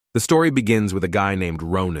The story begins with a guy named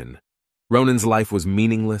Ronan. Ronan's life was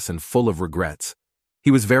meaningless and full of regrets.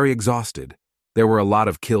 He was very exhausted. There were a lot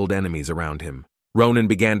of killed enemies around him. Ronan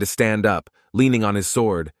began to stand up, leaning on his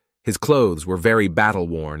sword. His clothes were very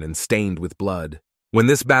battle-worn and stained with blood. When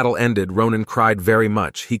this battle ended, Ronan cried very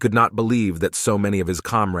much. He could not believe that so many of his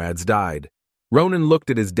comrades died. Ronan looked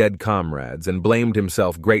at his dead comrades and blamed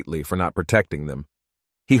himself greatly for not protecting them.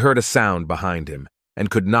 He heard a sound behind him and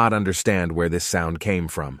could not understand where this sound came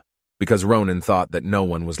from, because Ronan thought that no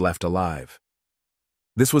one was left alive.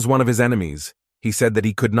 This was one of his enemies. He said that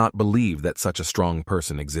he could not believe that such a strong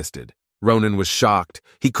person existed. Ronan was shocked.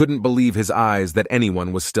 He couldn't believe his eyes that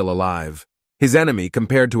anyone was still alive. His enemy,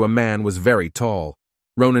 compared to a man, was very tall.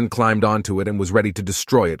 Ronan climbed onto it and was ready to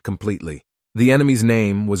destroy it completely. The enemy's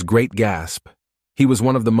name was Great Gasp. He was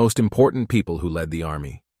one of the most important people who led the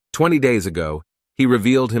army. 20 days ago, he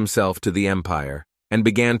revealed himself to the Empire and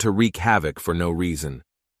began to wreak havoc for no reason.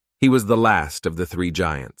 He was the last of the three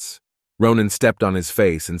giants. Ronan stepped on his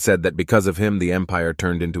face and said that because of him the Empire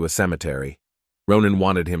turned into a cemetery. Ronan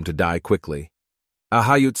wanted him to die quickly.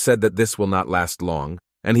 Ahayut said that this will not last long,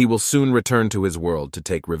 and he will soon return to his world to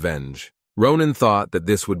take revenge. Ronan thought that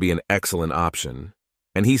this would be an excellent option,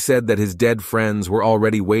 and he said that his dead friends were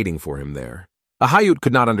already waiting for him there. Ahayut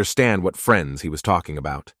could not understand what friends he was talking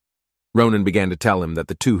about. Ronan began to tell him that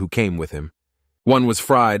the two who came with him, one was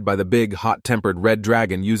fried by the big, hot-tempered red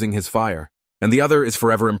dragon using his fire, and the other is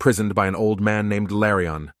forever imprisoned by an old man named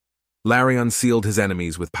Larion. Larion sealed his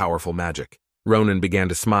enemies with powerful magic. Ronan began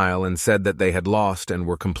to smile and said that they had lost and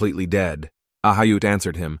were completely dead. Ahayut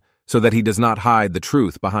answered him, so that he does not hide the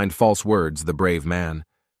truth behind false words, the brave man.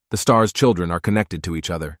 The star's children are connected to each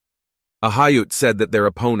other. Ahayut said that their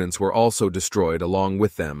opponents were also destroyed along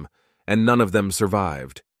with them, and none of them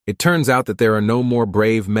survived. It turns out that there are no more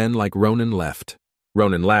brave men like Ronan left.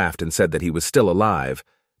 Ronan laughed and said that he was still alive,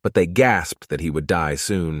 but they gasped that he would die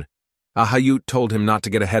soon. Ahayut told him not to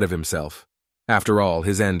get ahead of himself. After all,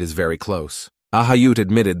 his end is very close. Ahayut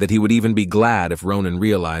admitted that he would even be glad if Ronan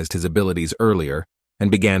realized his abilities earlier and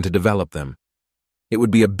began to develop them. It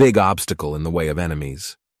would be a big obstacle in the way of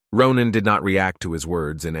enemies. Ronan did not react to his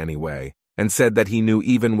words in any way, and said that he knew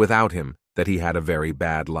even without him that he had a very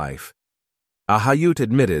bad life. Ahayut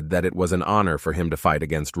admitted that it was an honor for him to fight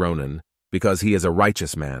against Ronan, because he is a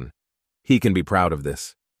righteous man. He can be proud of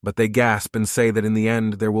this, but they gasp and say that in the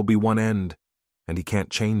end there will be one end, and he can't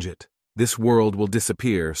change it. This world will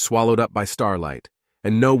disappear, swallowed up by starlight,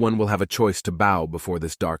 and no one will have a choice to bow before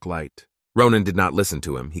this dark light. Ronan did not listen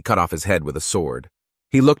to him. He cut off his head with a sword.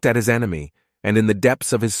 He looked at his enemy, and in the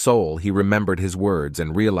depths of his soul he remembered his words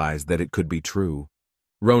and realized that it could be true.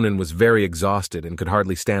 Ronan was very exhausted and could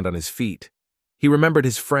hardly stand on his feet. He remembered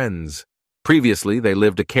his friends. Previously, they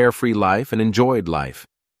lived a carefree life and enjoyed life,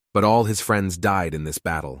 but all his friends died in this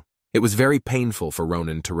battle. It was very painful for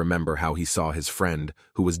Ronan to remember how he saw his friend,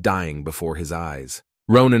 who was dying before his eyes.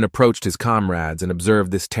 Ronan approached his comrades and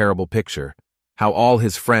observed this terrible picture, how all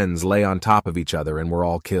his friends lay on top of each other and were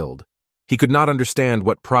all killed. He could not understand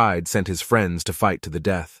what pride sent his friends to fight to the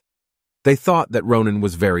death. They thought that Ronan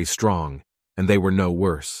was very strong, and they were no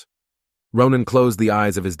worse. Ronan closed the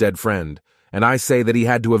eyes of his dead friend, and I say that he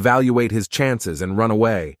had to evaluate his chances and run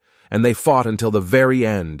away, and they fought until the very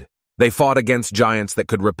end. They fought against giants that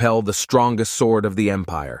could repel the strongest sword of the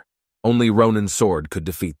Empire. Only Ronan's sword could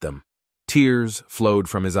defeat them. Tears flowed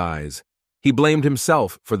from his eyes. He blamed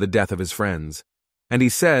himself for the death of his friends, and he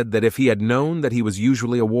said that if he had known that he was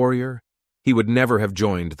usually a warrior, he would never have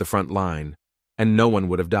joined the front line, and no one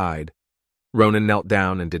would have died. Ronan knelt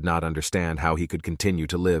down and did not understand how he could continue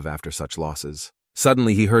to live after such losses.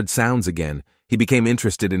 Suddenly he heard sounds again. He became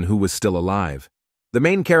interested in who was still alive. The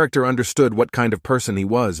main character understood what kind of person he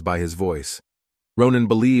was by his voice. Ronan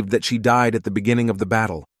believed that she died at the beginning of the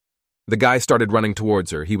battle. The guy started running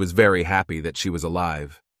towards her. He was very happy that she was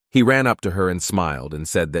alive. He ran up to her and smiled and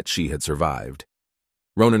said that she had survived.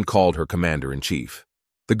 Ronan called her commander-in-chief.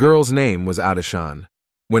 The girl's name was Adishan.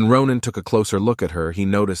 When Ronan took a closer look at her, he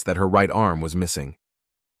noticed that her right arm was missing.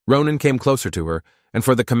 Ronan came closer to her, and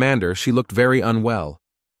for the commander, she looked very unwell.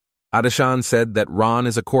 Adishan said that Ron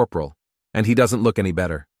is a corporal, and he doesn't look any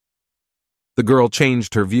better. The girl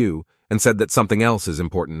changed her view and said that something else is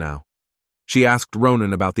important now. She asked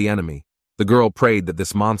Ronan about the enemy. The girl prayed that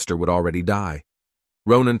this monster would already die.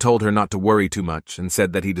 Ronan told her not to worry too much and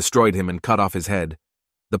said that he destroyed him and cut off his head.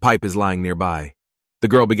 The pipe is lying nearby. The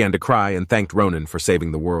girl began to cry and thanked Ronan for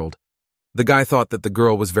saving the world. The guy thought that the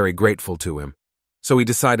girl was very grateful to him, so he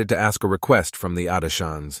decided to ask a request from the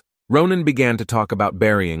Adishans. Ronan began to talk about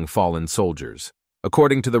burying fallen soldiers.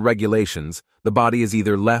 According to the regulations, the body is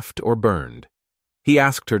either left or burned. He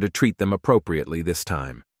asked her to treat them appropriately this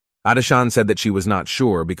time. Adeshan said that she was not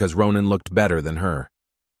sure because Ronan looked better than her.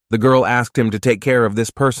 The girl asked him to take care of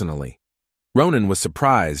this personally. Ronan was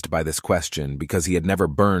surprised by this question because he had never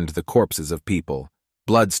burned the corpses of people.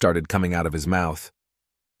 Blood started coming out of his mouth.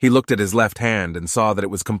 He looked at his left hand and saw that it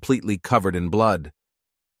was completely covered in blood.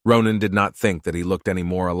 Ronan did not think that he looked any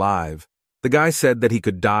more alive. The guy said that he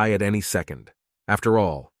could die at any second. After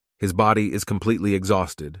all, his body is completely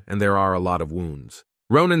exhausted and there are a lot of wounds.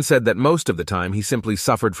 Ronan said that most of the time he simply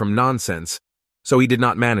suffered from nonsense, so he did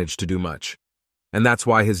not manage to do much. And that's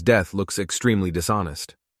why his death looks extremely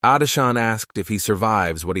dishonest. Adeshan asked if he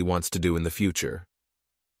survives what he wants to do in the future.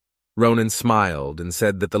 Ronan smiled and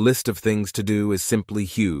said that the list of things to do is simply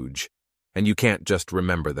huge, and you can't just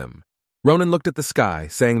remember them. Ronan looked at the sky,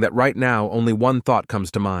 saying that right now only one thought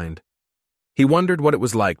comes to mind. He wondered what it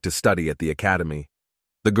was like to study at the academy.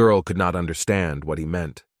 The girl could not understand what he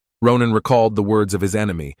meant. Ronan recalled the words of his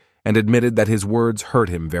enemy and admitted that his words hurt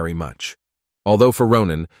him very much. Although for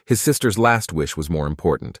Ronan, his sister's last wish was more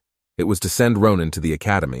important. It was to send Ronan to the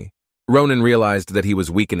academy. Ronan realized that he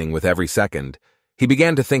was weakening with every second. He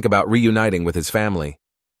began to think about reuniting with his family.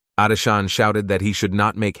 Adeshan shouted that he should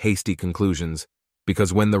not make hasty conclusions,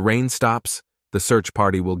 because when the rain stops, the search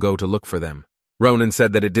party will go to look for them. Ronan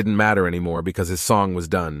said that it didn't matter anymore because his song was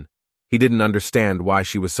done. He didn't understand why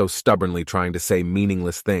she was so stubbornly trying to say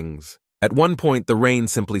meaningless things. At one point, the rain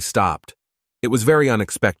simply stopped. It was very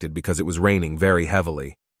unexpected because it was raining very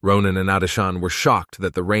heavily. Ronan and Adeshan were shocked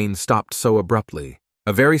that the rain stopped so abruptly.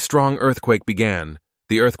 A very strong earthquake began.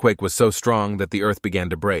 The earthquake was so strong that the earth began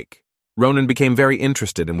to break. Ronan became very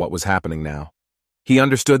interested in what was happening now. He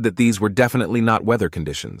understood that these were definitely not weather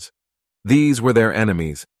conditions. These were their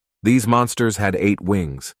enemies. These monsters had 8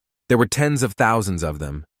 wings. There were tens of thousands of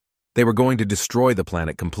them. They were going to destroy the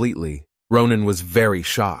planet completely. Ronan was very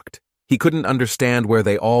shocked. He couldn't understand where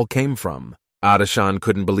they all came from. Adeshan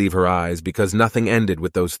couldn't believe her eyes because nothing ended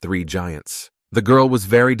with those 3 giants. The girl was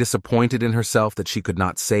very disappointed in herself that she could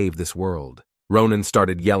not save this world. Ronan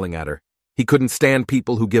started yelling at her. He couldn't stand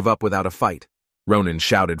people who give up without a fight. Ronan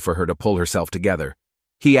shouted for her to pull herself together.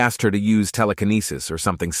 He asked her to use telekinesis or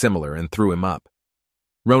something similar and threw him up.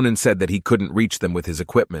 Ronan said that he couldn't reach them with his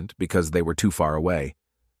equipment because they were too far away.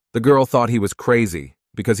 The girl thought he was crazy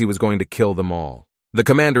because he was going to kill them all. The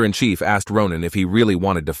commander-in-chief asked Ronan if he really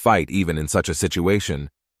wanted to fight even in such a situation.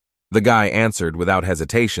 The guy answered without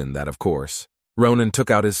hesitation that, of course. Ronan took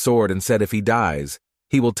out his sword and said if he dies,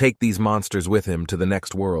 he will take these monsters with him to the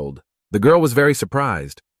next world. The girl was very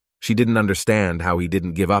surprised. She didn't understand how he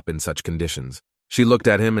didn't give up in such conditions. She looked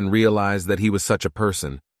at him and realized that he was such a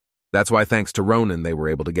person. That's why thanks to Ronan they were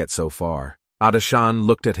able to get so far. Adeshan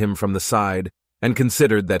looked at him from the side and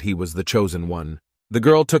considered that he was the chosen one. The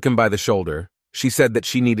girl took him by the shoulder. She said that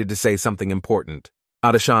she needed to say something important.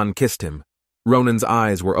 Adeshan kissed him. Ronan's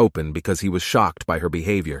eyes were open because he was shocked by her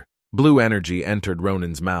behavior. Blue energy entered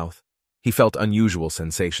Ronan's mouth. He felt unusual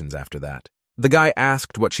sensations after that. The guy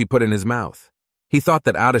asked what she put in his mouth. He thought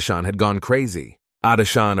that Adeshan had gone crazy.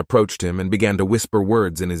 Adeshan approached him and began to whisper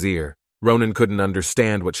words in his ear. Ronan couldn't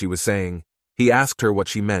understand what she was saying. He asked her what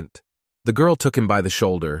she meant. The girl took him by the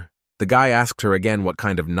shoulder. The guy asked her again what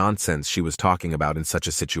kind of nonsense she was talking about in such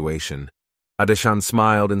a situation. Adeshan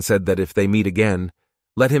smiled and said that if they meet again,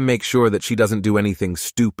 let him make sure that she doesn't do anything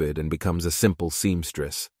stupid and becomes a simple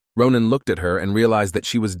seamstress. Ronan looked at her and realized that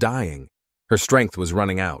she was dying. Her strength was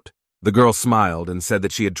running out. The girl smiled and said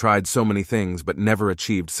that she had tried so many things but never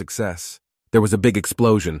achieved success. There was a big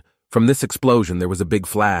explosion. From this explosion, there was a big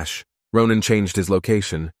flash. Ronan changed his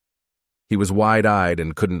location. He was wide-eyed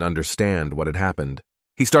and couldn't understand what had happened.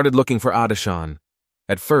 He started looking for Adeshan.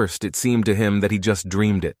 At first, it seemed to him that he just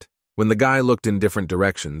dreamed it. When the guy looked in different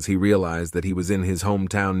directions, he realized that he was in his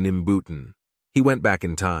hometown Nimbutan. He went back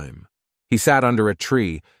in time. He sat under a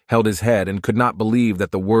tree, held his head, and could not believe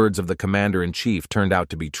that the words of the commander-in-chief turned out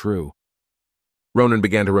to be true. Ronan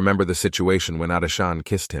began to remember the situation when Adeshan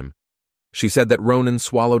kissed him. She said that Ronan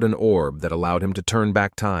swallowed an orb that allowed him to turn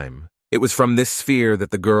back time. It was from this sphere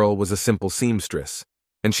that the girl was a simple seamstress,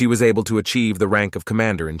 and she was able to achieve the rank of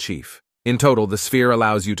commander-in-chief. In total, the sphere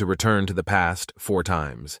allows you to return to the past 4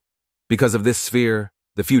 times. Because of this sphere,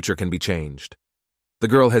 the future can be changed. The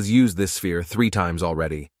girl has used this sphere 3 times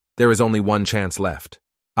already. There is only 1 chance left.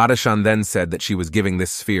 Adeshan then said that she was giving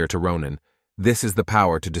this sphere to Ronan. This is the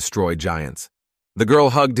power to destroy giants. The girl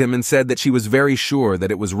hugged him and said that she was very sure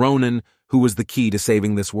that it was Ronan who was the key to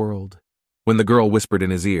saving this world. When the girl whispered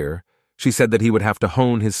in his ear, she said that he would have to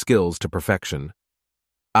hone his skills to perfection.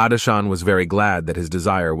 Adeshan was very glad that his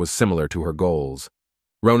desire was similar to her goals.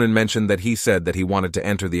 Ronan mentioned that he said that he wanted to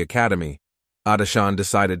enter the academy. Adeshan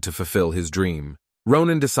decided to fulfill his dream.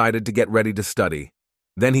 Ronan decided to get ready to study.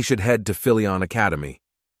 Then he should head to Philion Academy.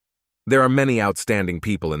 There are many outstanding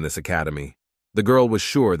people in this academy. The girl was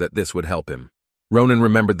sure that this would help him. Ronan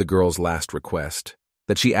remembered the girl's last request,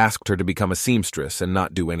 that she asked her to become a seamstress and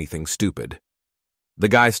not do anything stupid. The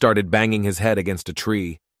guy started banging his head against a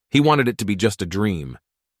tree. He wanted it to be just a dream.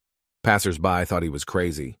 Passers-by thought he was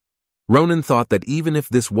crazy. Ronan thought that even if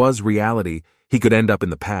this was reality, he could end up in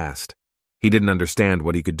the past. He didn't understand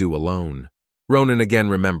what he could do alone. Ronan again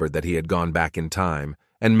remembered that he had gone back in time,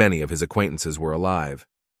 and many of his acquaintances were alive.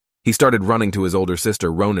 He started running to his older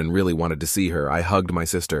sister. Ronan really wanted to see her. I hugged my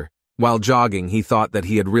sister. While jogging, he thought that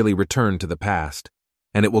he had really returned to the past,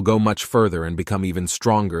 and it will go much further and become even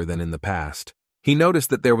stronger than in the past. He noticed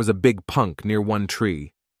that there was a big punk near one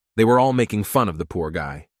tree. They were all making fun of the poor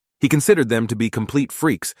guy. He considered them to be complete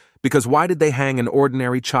freaks, because why did they hang an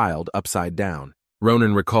ordinary child upside down?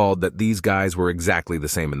 Ronan recalled that these guys were exactly the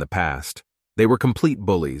same in the past. They were complete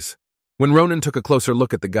bullies. When Ronan took a closer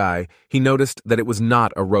look at the guy, he noticed that it was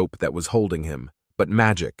not a rope that was holding him, but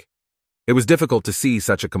magic. It was difficult to see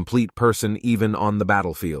such a complete person even on the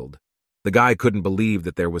battlefield. The guy couldn't believe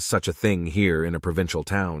that there was such a thing here in a provincial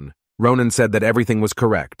town. Ronan said that everything was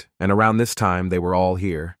correct, and around this time they were all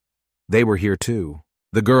here. They were here too.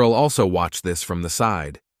 The girl also watched this from the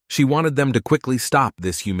side. She wanted them to quickly stop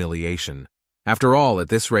this humiliation. After all, at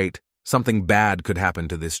this rate, something bad could happen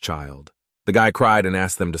to this child. The guy cried and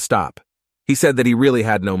asked them to stop. He said that he really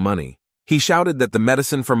had no money. He shouted that the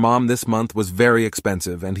medicine for Mom this month was very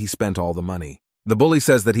expensive and he spent all the money. The bully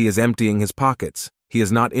says that he is emptying his pockets. He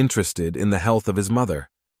is not interested in the health of his mother.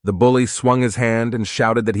 The bully swung his hand and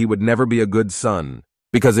shouted that he would never be a good son,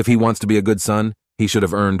 because if he wants to be a good son, he should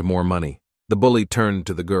have earned more money. The bully turned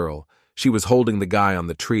to the girl. She was holding the guy on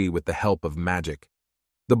the tree with the help of magic.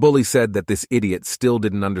 The bully said that this idiot still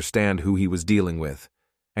didn't understand who he was dealing with,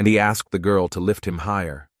 and he asked the girl to lift him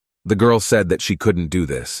higher. The girl said that she couldn't do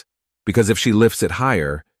this, because if she lifts it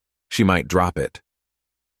higher, she might drop it.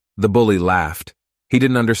 The bully laughed. He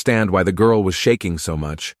didn't understand why the girl was shaking so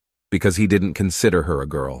much, because he didn't consider her a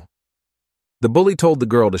girl. The bully told the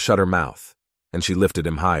girl to shut her mouth, and she lifted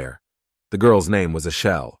him higher. The girl's name was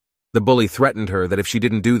Ashell. The bully threatened her that if she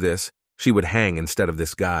didn't do this, she would hang instead of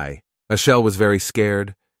this guy. Ashell was very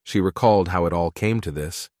scared. She recalled how it all came to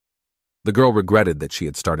this. The girl regretted that she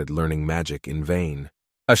had started learning magic in vain.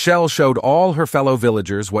 Ashell showed all her fellow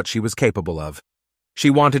villagers what she was capable of. She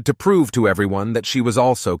wanted to prove to everyone that she was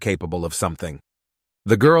also capable of something.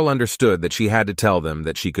 The girl understood that she had to tell them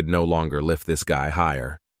that she could no longer lift this guy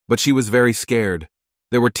higher. But she was very scared.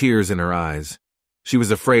 There were tears in her eyes. She was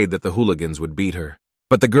afraid that the hooligans would beat her.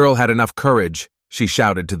 But the girl had enough courage. She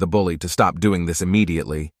shouted to the bully to stop doing this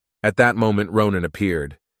immediately. At that moment, Ronan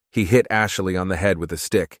appeared. He hit Ashley on the head with a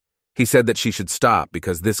stick. He said that she should stop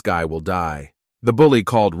because this guy will die. The bully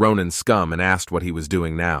called Ronan scum and asked what he was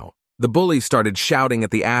doing now. The bully started shouting at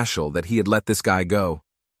the Ashel that he had let this guy go.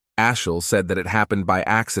 Ashel said that it happened by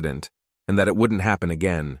accident and that it wouldn't happen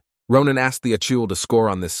again. Ronan asked the Achul to score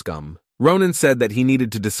on this scum. Ronan said that he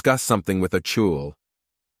needed to discuss something with Achul.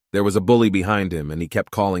 There was a bully behind him, and he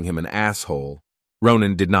kept calling him an asshole.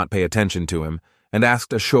 Ronan did not pay attention to him, and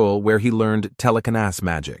asked Ashul where he learned telekinesis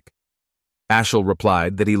magic. Ashul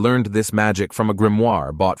replied that he learned this magic from a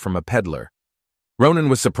grimoire bought from a peddler. Ronan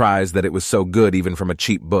was surprised that it was so good even from a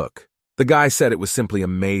cheap book. The guy said it was simply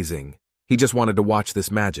amazing. He just wanted to watch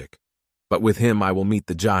this magic. But with him I will meet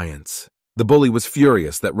the giants. The bully was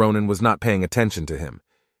furious that Ronan was not paying attention to him.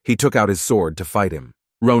 He took out his sword to fight him.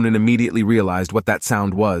 Ronan immediately realized what that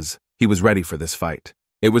sound was. He was ready for this fight.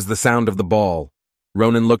 It was the sound of the ball.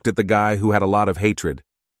 Ronan looked at the guy who had a lot of hatred.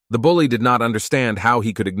 The bully did not understand how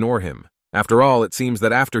he could ignore him. After all, it seems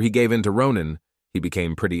that after he gave in to Ronan, he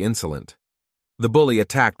became pretty insolent. The bully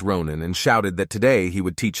attacked Ronan and shouted that today he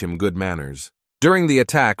would teach him good manners. During the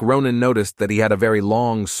attack, Ronan noticed that he had a very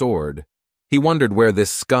long sword. He wondered where this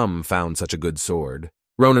scum found such a good sword.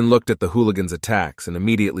 Ronan looked at the hooligan's attacks and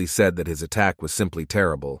immediately said that his attack was simply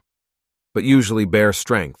terrible. But usually bare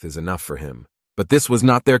strength is enough for him. But this was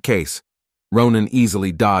not their case. Ronan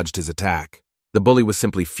easily dodged his attack. The bully was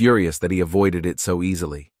simply furious that he avoided it so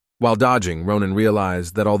easily. While dodging, Ronan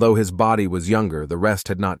realized that although his body was younger, the rest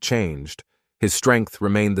had not changed. His strength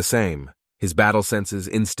remained the same. His battle senses,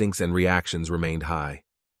 instincts, and reactions remained high.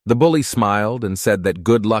 The bully smiled and said that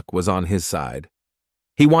good luck was on his side.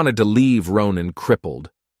 He wanted to leave Ronan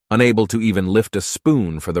crippled, unable to even lift a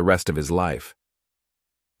spoon for the rest of his life.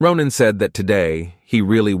 Ronan said that today he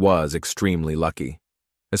really was extremely lucky,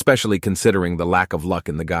 especially considering the lack of luck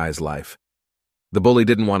in the guy's life. The bully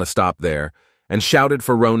didn't want to stop there and shouted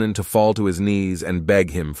for Ronan to fall to his knees and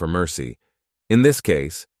beg him for mercy. In this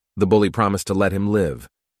case, the bully promised to let him live.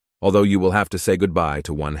 although you will have to say goodbye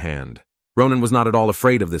to one hand." Ronan was not at all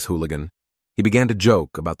afraid of this hooligan. He began to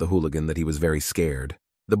joke about the hooligan that he was very scared.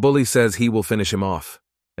 "The bully says he will finish him off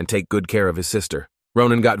and take good care of his sister."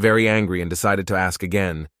 Ronan got very angry and decided to ask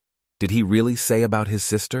again, did he really say about his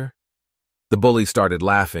sister? The bully started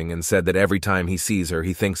laughing and said that every time he sees her,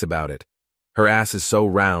 he thinks about it. Her ass is so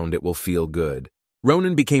round it will feel good.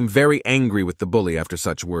 Ronan became very angry with the bully after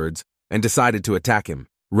such words and decided to attack him.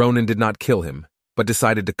 Ronan did not kill him, but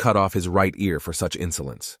decided to cut off his right ear for such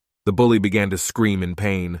insolence. The bully began to scream in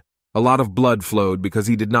pain. A lot of blood flowed because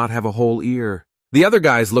he did not have a whole ear. The other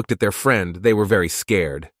guys looked at their friend. They were very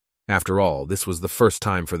scared. After all, this was the first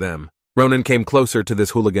time for them. Ronan came closer to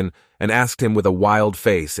this hooligan and asked him with a wild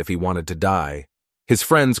face if he wanted to die. His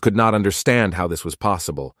friends could not understand how this was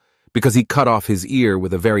possible, because he cut off his ear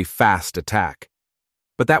with a very fast attack.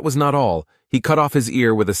 But that was not all. He cut off his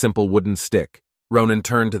ear with a simple wooden stick. Ronan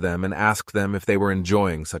turned to them and asked them if they were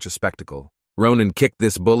enjoying such a spectacle. Ronan kicked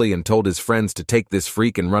this bully and told his friends to take this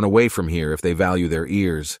freak and run away from here if they value their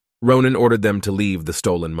ears. Ronan ordered them to leave the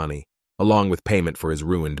stolen money, along with payment for his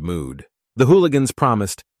ruined mood. The hooligans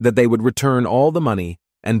promised that they would return all the money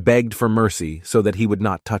and begged for mercy so that he would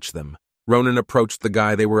not touch them. Ronan approached the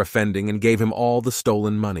guy they were offending and gave him all the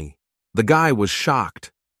stolen money. The guy was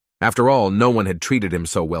shocked. After all, no one had treated him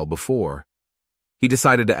so well before. He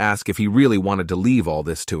decided to ask if he really wanted to leave all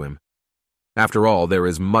this to him. After all, there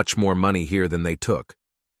is much more money here than they took.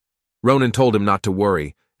 Ronan told him not to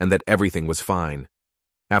worry and that everything was fine.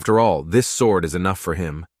 After all, this sword is enough for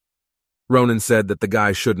him. Ronan said that the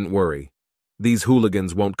guy shouldn't worry. These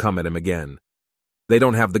hooligans won't come at him again. They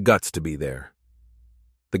don't have the guts to be there.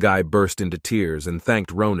 The guy burst into tears and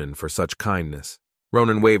thanked Ronan for such kindness.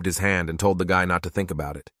 Ronan waved his hand and told the guy not to think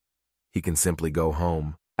about it. He can simply go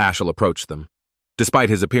home. Ashel approached them. Despite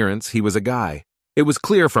his appearance, he was a guy. It was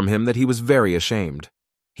clear from him that he was very ashamed.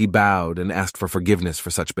 He bowed and asked for forgiveness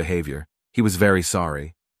for such behavior. He was very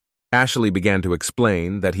sorry. Ashley began to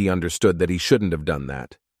explain that he understood that he shouldn't have done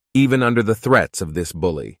that, even under the threats of this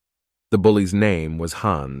bully. The bully's name was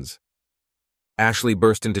Hans. Ashley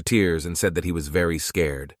burst into tears and said that he was very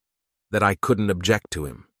scared, that I couldn't object to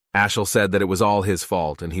him. Ashel said that it was all his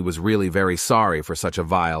fault and he was really very sorry for such a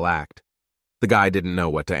vile act. The guy didn't know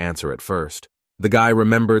what to answer at first. The guy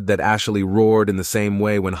remembered that Ashley roared in the same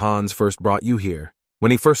way when Hans first brought you here.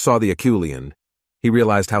 When he first saw the Aculian, he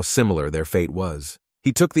realized how similar their fate was.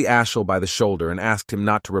 He took the Ashel by the shoulder and asked him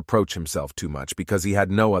not to reproach himself too much because he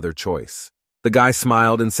had no other choice. The guy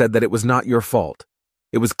smiled and said that it was not your fault.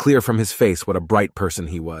 It was clear from his face what a bright person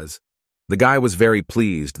he was. The guy was very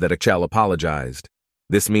pleased that Ashel apologized.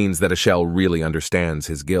 This means that Ashel really understands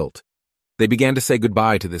his guilt. They began to say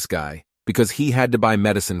goodbye to this guy because he had to buy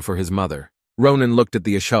medicine for his mother. Ronan looked at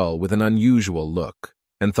the Ashel with an unusual look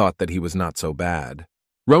and thought that he was not so bad.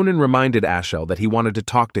 Ronan reminded Ashel that he wanted to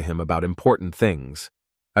talk to him about important things.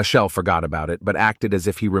 Ashel forgot about it but acted as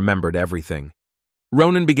if he remembered everything.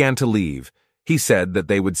 Ronan began to leave. He said that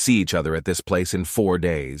they would see each other at this place in 4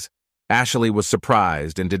 days. Ashley was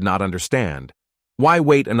surprised and did not understand. Why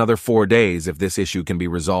wait another 4 days if this issue can be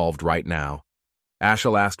resolved right now?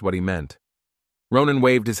 Ashel asked what he meant. Ronan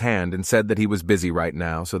waved his hand and said that he was busy right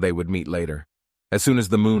now, so they would meet later, as soon as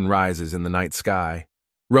the moon rises in the night sky.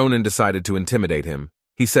 Ronan decided to intimidate him.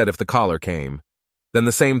 He said if the caller came, then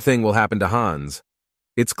the same thing will happen to Hans.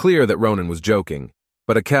 It's clear that Ronan was joking,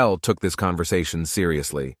 but Akel took this conversation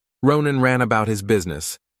seriously. Ronan ran about his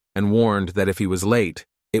business and warned that if he was late,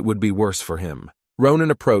 it would be worse for him.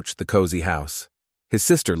 Ronan approached the cozy house. His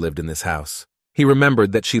sister lived in this house. He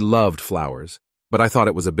remembered that she loved flowers, but I thought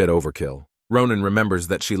it was a bit overkill. Ronan remembers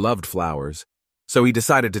that she loved flowers, so he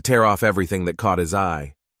decided to tear off everything that caught his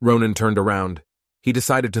eye. Ronan turned around. He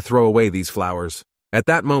decided to throw away these flowers. At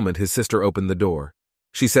that moment, his sister opened the door.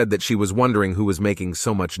 She said that she was wondering who was making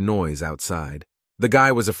so much noise outside. The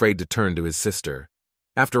guy was afraid to turn to his sister.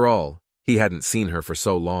 After all, he hadn't seen her for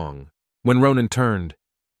so long. When Ronan turned,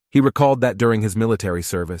 he recalled that during his military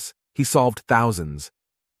service, he solved thousands.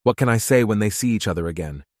 What can I say when they see each other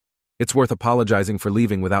again? It's worth apologizing for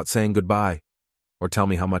leaving without saying goodbye, or tell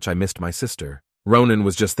me how much I missed my sister. Ronan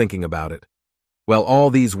was just thinking about it. Well, all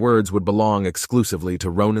these words would belong exclusively to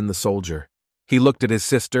Ronan the soldier. He looked at his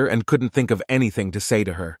sister and couldn't think of anything to say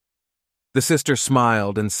to her. The sister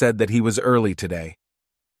smiled and said that he was early today.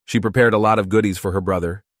 She prepared a lot of goodies for her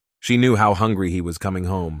brother. She knew how hungry he was coming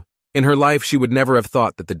home. In her life, she would never have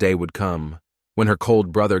thought that the day would come when her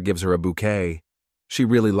cold brother gives her a bouquet. She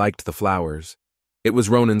really liked the flowers. It was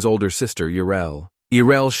Ronan's older sister, Yrel.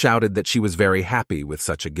 Yrel shouted that she was very happy with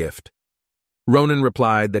such a gift. Ronan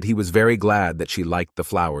replied that he was very glad that she liked the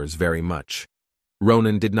flowers very much.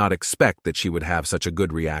 Ronan did not expect that she would have such a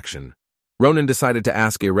good reaction. Ronan decided to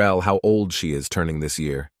ask Irel how old she is turning this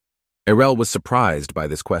year. Irel was surprised by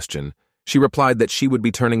this question. She replied that she would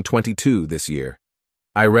be turning 22 this year.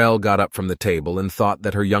 Irel got up from the table and thought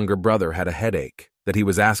that her younger brother had a headache, that he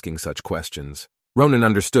was asking such questions. Ronan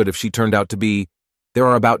understood if she turned out to be, there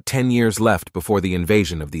are about 10 years left before the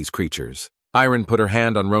invasion of these creatures. Iron put her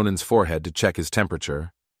hand on Ronan's forehead to check his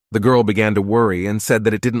temperature. The girl began to worry and said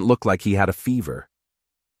that it didn't look like he had a fever.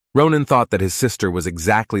 Ronan thought that his sister was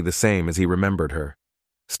exactly the same as he remembered her,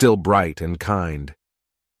 still bright and kind.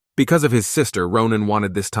 Because of his sister, Ronan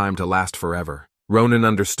wanted this time to last forever. Ronan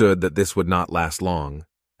understood that this would not last long,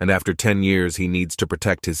 and after 10 years he needs to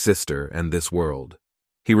protect his sister and this world.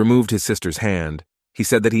 He removed his sister's hand. He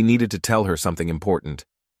said that he needed to tell her something important.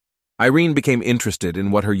 Irene became interested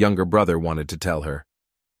in what her younger brother wanted to tell her.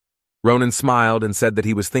 Ronan smiled and said that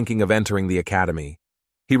he was thinking of entering the academy.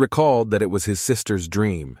 He recalled that it was his sister's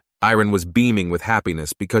dream. Irene was beaming with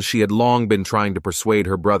happiness because she had long been trying to persuade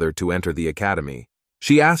her brother to enter the academy.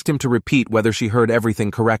 She asked him to repeat whether she heard everything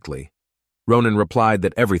correctly. Ronan replied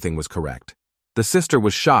that everything was correct. The sister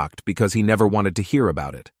was shocked because he never wanted to hear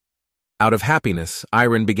about it. Out of happiness,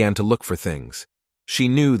 Irene began to look for things. She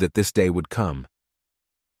knew that this day would come.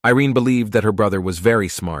 Irene believed that her brother was very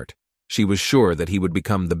smart. She was sure that he would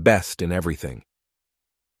become the best in everything.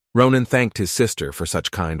 Ronan thanked his sister for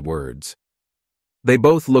such kind words. They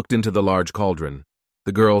both looked into the large cauldron.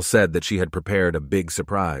 The girl said that she had prepared a big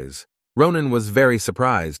surprise. Ronan was very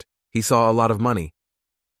surprised. He saw a lot of money.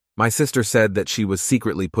 My sister said that she was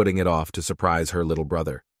secretly putting it off to surprise her little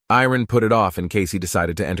brother. Irene put it off in case he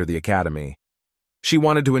decided to enter the academy. She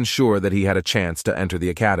wanted to ensure that he had a chance to enter the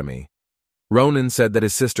academy. Ronan said that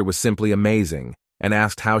his sister was simply amazing and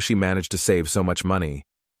asked how she managed to save so much money.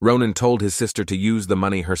 Ronan told his sister to use the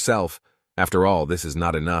money herself. After all, this is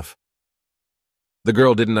not enough. The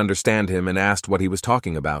girl didn't understand him and asked what he was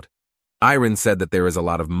talking about. Irene said that there is a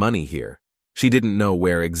lot of money here. She didn't know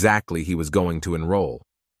where exactly he was going to enroll.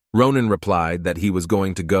 Ronan replied that he was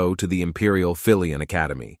going to go to the Imperial Filian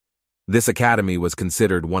Academy. This academy was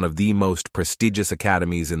considered one of the most prestigious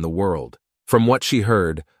academies in the world. From what she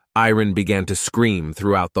heard, Irene began to scream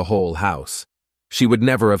throughout the whole house. She would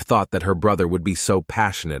never have thought that her brother would be so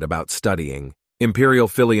passionate about studying. Imperial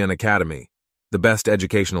Filian Academy, the best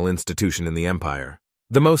educational institution in the Empire.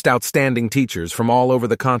 The most outstanding teachers from all over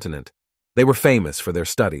the continent. They were famous for their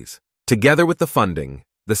studies. Together with the funding,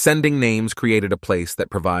 the sending names created a place that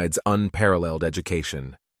provides unparalleled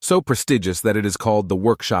education. So prestigious that it is called the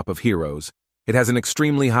Workshop of Heroes. It has an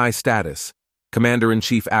extremely high status.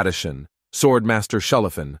 Commander-in-Chief Addison, Swordmaster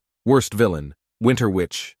Shullifan, Worst Villain, Winter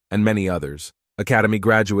Witch, and many others. Academy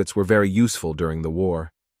graduates were very useful during the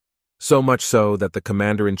war. So much so that the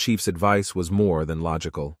Commander-in-Chief's advice was more than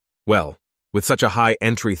logical. Well, with such a high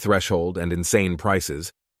entry threshold and insane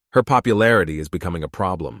prices, her popularity is becoming a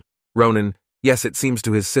problem. Ronan, yes, it seems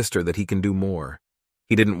to his sister that he can do more.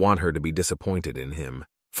 He didn't want her to be disappointed in him.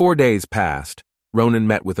 4 days passed. Ronan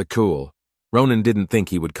met with Akul. Ronan didn't think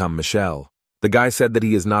he would come Michelle. The guy said that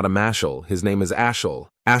he is not a Mashal, his name is Ashel.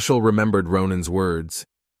 Ashel remembered Ronan's words.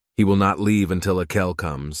 He will not leave until Akel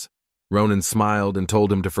comes. Ronan smiled and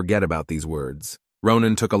told him to forget about these words.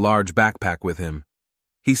 Ronan took a large backpack with him.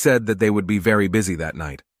 He said that they would be very busy that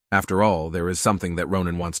night. After all, there is something that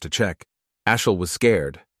Ronan wants to check. Ashel was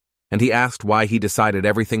scared, and he asked why he decided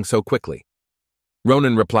everything so quickly.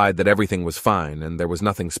 Ronan replied that everything was fine and there was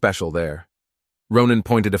nothing special there. Ronan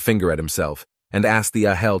pointed a finger at himself and asked the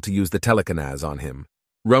Ahel to use the telekinase on him.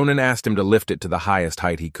 Ronan asked him to lift it to the highest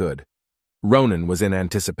height he could. Ronan was in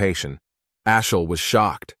anticipation. Ashel was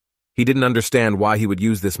shocked. He didn't understand why he would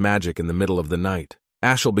use this magic in the middle of the night.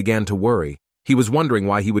 Ashel began to worry. He was wondering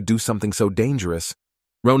why he would do something so dangerous.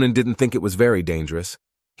 Ronan didn't think it was very dangerous.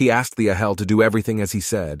 He asked the Ahel to do everything as he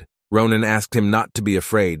said. Ronan asked him not to be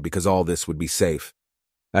afraid because all this would be safe.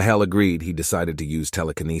 Ahel agreed. He decided to use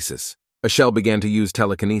telekinesis. Ashel began to use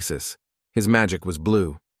telekinesis. His magic was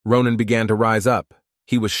blue. Ronan began to rise up.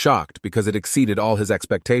 He was shocked because it exceeded all his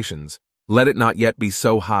expectations. Let it not yet be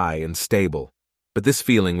so high and stable. But this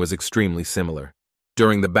feeling was extremely similar.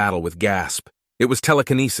 During the battle with Gasp, it was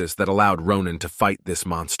telekinesis that allowed Ronan to fight this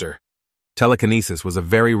monster. Telekinesis was a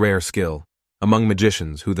very rare skill, among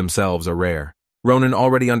magicians who themselves are rare. Ronan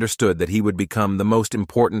already understood that he would become the most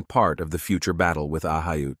important part of the future battle with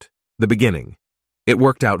Ahayut. The beginning. It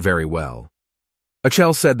worked out very well.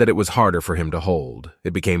 Akel said that it was harder for him to hold.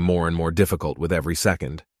 It became more and more difficult with every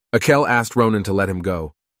second. Akel asked Ronan to let him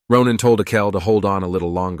go. Ronan told Akel to hold on a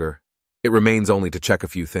little longer. It remains only to check a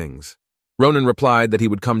few things. Ronan replied that he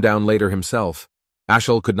would come down later himself.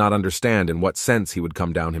 Ashel could not understand in what sense he would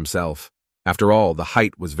come down himself. After all, the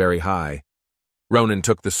height was very high. Ronan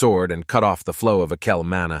took the sword and cut off the flow of Akel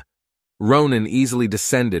mana. Ronan easily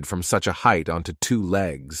descended from such a height onto 2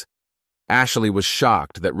 legs. Ashley was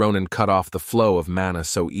shocked that Ronan cut off the flow of mana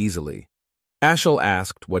so easily. Ashel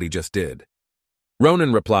asked what he just did.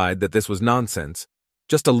 Ronan replied that this was nonsense,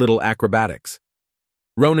 just a little acrobatics.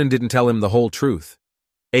 Ronan didn't tell him the whole truth.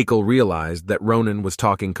 Akel realized that Ronan was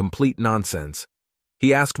talking complete nonsense.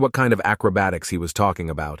 He asked what kind of acrobatics he was talking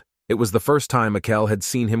about. It was the first time Akel had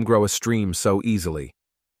seen him grow a stream so easily.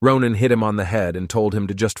 Ronan hit him on the head and told him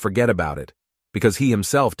to just forget about it, because he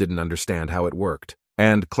himself didn't understand how it worked,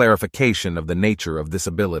 and clarification of the nature of this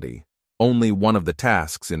ability. Only one of the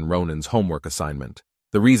tasks in Ronan's homework assignment.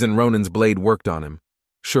 The reason Ronan's blade worked on him.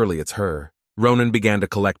 Surely it's her. Ronan began to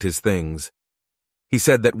collect his things. He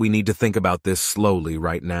said that we need to think about this slowly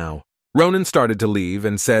right now. Ronan started to leave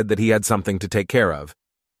and said that he had something to take care of.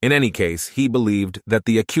 In any case, he believed that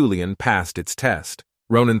the Aculian passed its test.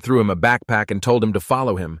 Ronan threw him a backpack and told him to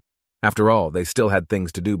follow him. After all, they still had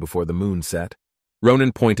things to do before the moon set.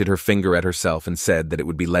 Ronan pointed her finger at herself and said that it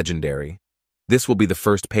would be legendary. This will be the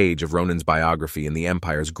first page of Ronan's biography in the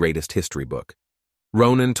Empire's greatest history book.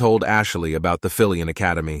 Ronan told Ashley about the Filian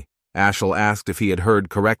Academy. Ashel asked if he had heard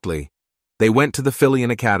correctly. They went to the Filian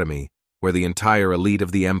Academy, where the entire elite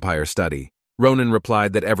of the Empire study. Ronan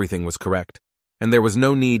replied that everything was correct, and there was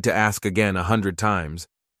no need to ask again 100 times.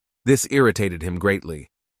 This irritated him greatly.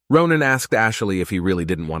 Ronan asked Ashley if he really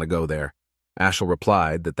didn't want to go there. Ashel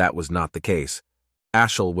replied that that was not the case.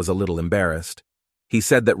 Ashel was a little embarrassed. He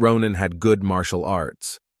said that Ronan had good martial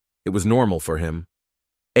arts. It was normal for him.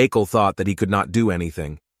 Akel thought that he could not do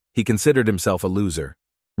anything. He considered himself a loser.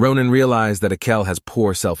 Ronan realized that Akel has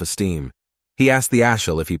poor self-esteem. He asked the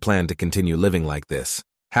Ashel if he planned to continue living like this.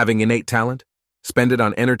 Having innate talent? Spend it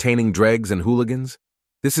on entertaining dregs and hooligans?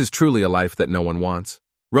 This is truly a life that no one wants.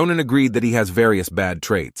 Ronan agreed that he has various bad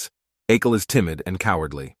traits. Akel is timid and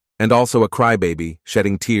cowardly, and also a crybaby,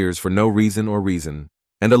 shedding tears for no reason or reason,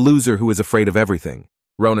 and a loser who is afraid of everything.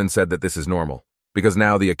 Ronan said that this is normal, because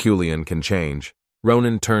now the Aculian can change.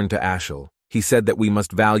 Ronan turned to Ashel. He said that we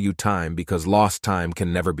must value time because lost time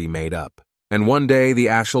can never be made up. And one day the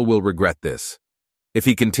Ashel will regret this, if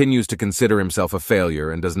he continues to consider himself a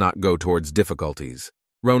failure and does not go towards difficulties.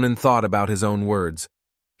 Ronan thought about his own words.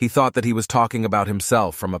 He thought that he was talking about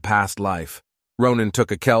himself from a past life. Ronan took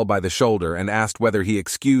Akel by the shoulder and asked whether he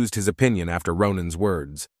excused his opinion after Ronan's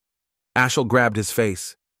words. Ashel grabbed his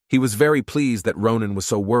face. He was very pleased that Ronan was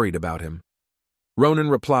so worried about him. Ronan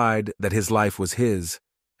replied that his life was his,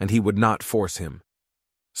 and he would not force him.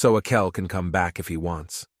 So Akel can come back if he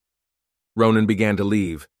wants. Ronan began to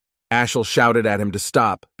leave. Ashel shouted at him to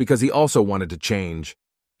stop because he also wanted to change.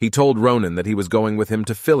 He told Ronan that he was going with him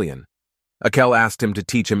to Filian. Akel asked him to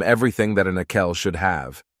teach him everything that an Akel should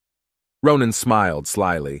have. Ronan smiled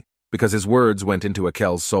slyly, because his words went into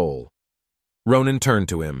Akel's soul. Ronan turned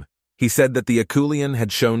to him. He said that the Aculian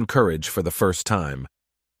had shown courage for the first time.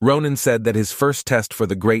 Ronan said that his first test for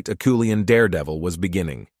the great Aculian daredevil was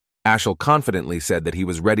beginning. Ashel confidently said that he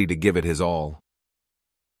was ready to give it his all.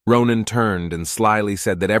 Ronan turned and slyly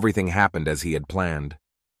said that everything happened as he had planned.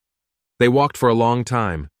 They walked for a long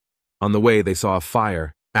time. On the way, they saw a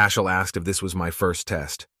fire. Ashel asked if this was my first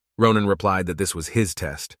test. Ronan replied that this was his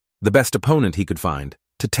test, the best opponent he could find,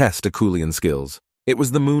 to test Aculian skills. It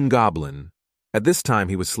was the Moon Goblin. At this time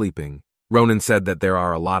he was sleeping. Ronan said that there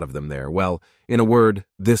are a lot of them there. Well, in a word,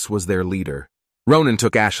 this was their leader. Ronan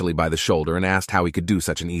took Ashley by the shoulder and asked how he could do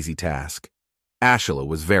such an easy task. Ashela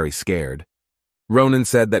was very scared. Ronan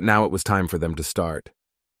said that now it was time for them to start.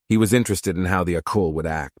 He was interested in how the Akul would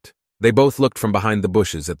act. They both looked from behind the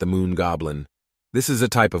bushes at the Moon Goblin. This is a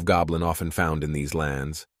type of goblin often found in these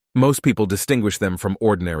lands. Most people distinguish them from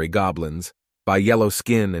ordinary goblins by yellow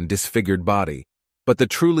skin and disfigured body, but the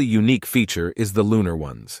truly unique feature is the lunar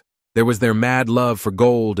ones. There was their mad love for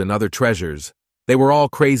gold and other treasures. They were all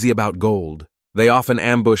crazy about gold. They often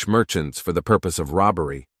ambush merchants for the purpose of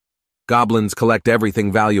robbery. Goblins collect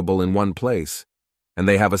everything valuable in one place, and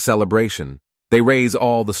they have a celebration. They raise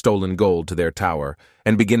all the stolen gold to their tower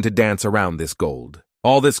and begin to dance around this gold.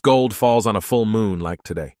 All this gold falls on a full moon like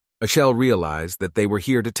today. Ashel realized that they were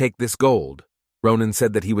here to take this gold. Ronan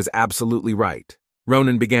said that he was absolutely right.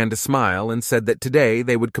 Ronan began to smile and said that today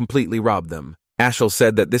they would completely rob them. Ashel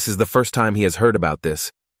said that this is the first time he has heard about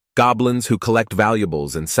this. Goblins who collect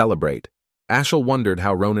valuables and celebrate. Ashel wondered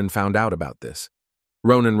how Ronan found out about this.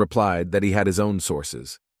 Ronan replied that he had his own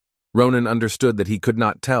sources. Ronan understood that he could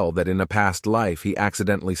not tell that in a past life he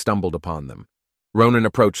accidentally stumbled upon them. Ronan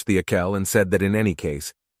approached the Akel and said that in any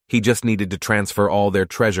case, he just needed to transfer all their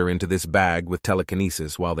treasure into this bag with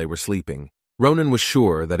telekinesis while they were sleeping. Ronan was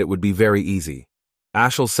sure that it would be very easy.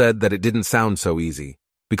 Ashel said that it didn't sound so easy,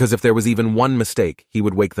 because if there was even one mistake, he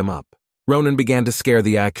would wake them up. Ronan began to scare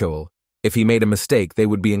the Akul. If he made a mistake, they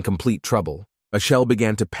would be in complete trouble. Ashel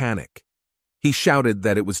began to panic. He shouted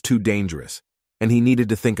that it was too dangerous, and he needed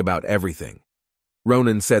to think about everything.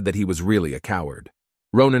 Ronan said that he was really a coward.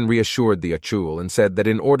 Ronan reassured the Achul and said that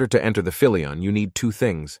in order to enter the Philion, you need two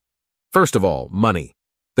things. First of all, money.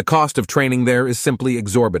 The cost of training there is simply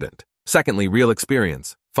exorbitant. Secondly, real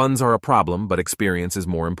experience. Funds are a problem, but experience is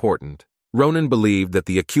more important. Ronan believed that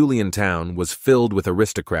the Aculian town was filled with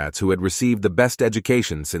aristocrats who had received the best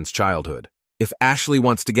education since childhood. If Ashley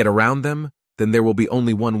wants to get around them, then there will be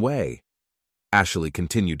only one way. Ashley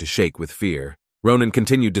continued to shake with fear. Ronan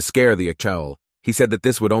continued to scare the Achul. He said that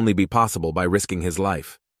this would only be possible by risking his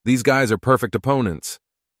life. These guys are perfect opponents.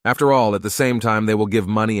 After all, at the same time, they will give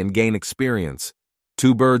money and gain experience.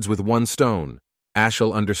 Two birds with one stone.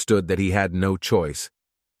 Ashel understood that he had no choice.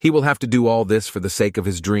 He will have to do all this for the sake of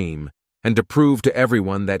his dream, and to prove to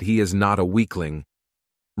everyone that he is not a weakling.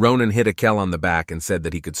 Ronan hit Akel on the back and said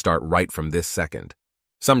that he could start right from this second.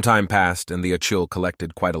 Some time passed, and the Achul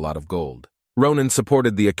collected quite a lot of gold. Ronan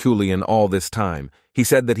supported the Aculian all this time. He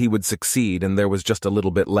said that he would succeed, and there was just a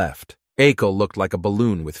little bit left. Akel looked like a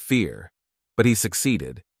balloon with fear, but he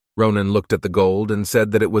succeeded. Ronan looked at the gold and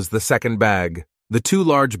said that it was the second bag. The two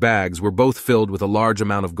large bags were both filled with a large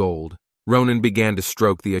amount of gold. Ronan began to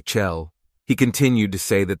stroke the Achel. He continued to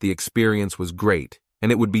say that the experience was great,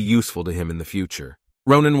 and it would be useful to him in the future.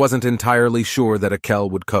 Ronan wasn't entirely sure that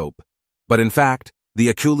Akel would cope, but in fact, the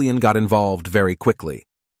Aculian got involved very quickly.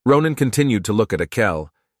 Ronan continued to look at Akel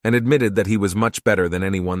and admitted that he was much better than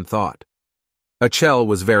anyone thought. Achel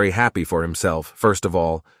was very happy for himself, first of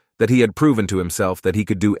all, that he had proven to himself that he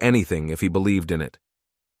could do anything if he believed in it.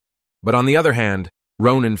 But on the other hand,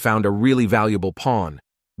 Ronan found a really valuable pawn.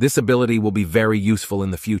 This ability will be very useful in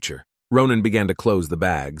the future. Ronan began to close the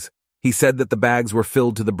bags. He said that the bags were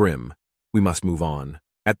filled to the brim. We must move on.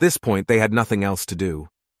 At this point, they had nothing else to do.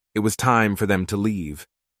 It was time for them to leave.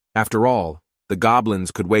 After all, the goblins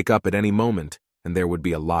could wake up at any moment, and there would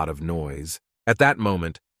be a lot of noise. At that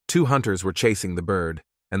moment, two hunters were chasing the bird,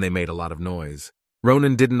 and they made a lot of noise.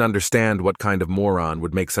 Ronan didn't understand what kind of moron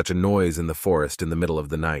would make such a noise in the forest in the middle of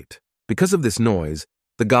the night. Because of this noise,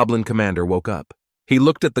 the goblin commander woke up. He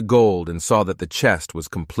looked at the gold and saw that the chest was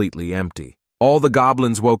completely empty. All the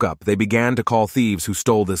goblins woke up. They began to call thieves who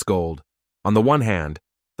stole this gold. On the one hand,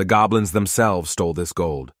 the goblins themselves stole this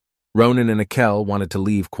gold. Ronan and Akel wanted to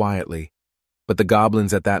leave quietly, but the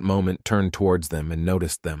goblins at that moment turned towards them and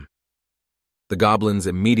noticed them. The goblins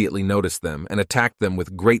immediately noticed them and attacked them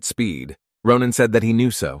with great speed. Ronan said that he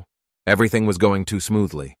knew so. Everything was going too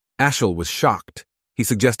smoothly. Ashel was shocked. He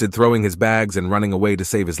suggested throwing his bags and running away to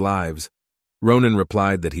save his lives. Ronan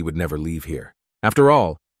replied that he would never leave here. After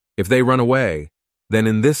all, if they run away, then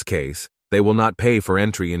in this case, they will not pay for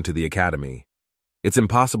entry into the academy. It's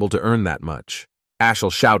impossible to earn that much.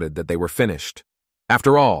 Ashel shouted that they were finished.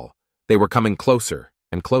 After all, they were coming closer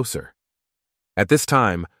and closer. At this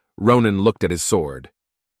time, Ronan looked at his sword.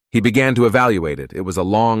 He began to evaluate it. It was a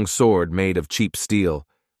long sword made of cheap steel,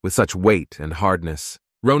 with such weight and hardness.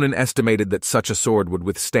 Ronan estimated that such a sword would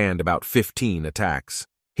withstand about 15 attacks.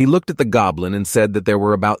 He looked at the goblin and said that there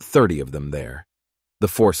were about 30 of them there. The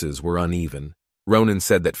forces were uneven. Ronan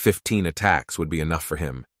said that 15 attacks would be enough for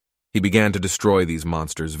him. He began to destroy these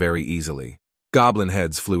monsters very easily. Goblin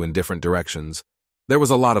heads flew in different directions. There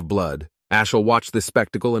was a lot of blood. Ashel watched this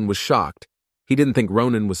spectacle and was shocked. He didn't think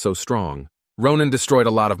Ronan was so strong. Ronan destroyed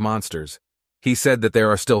a lot of monsters. He said that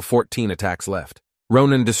there are still 14 attacks left.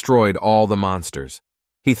 Ronan destroyed all the monsters.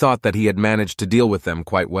 He thought that he had managed to deal with them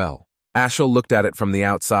quite well. Ashel looked at it from the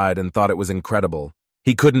outside and thought it was incredible.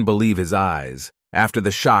 He couldn't believe his eyes. After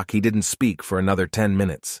the shock, he didn't speak for another 10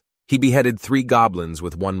 minutes. He beheaded 3 goblins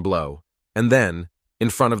with one blow, and then,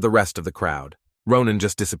 in front of the rest of the crowd, Ronan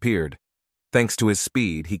just disappeared. Thanks to his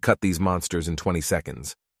speed, he cut these monsters in 20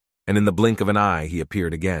 seconds, and in the blink of an eye, he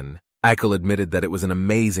appeared again. Eichel admitted that it was an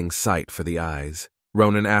amazing sight for the eyes.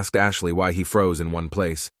 Ronan asked Ashley why he froze in one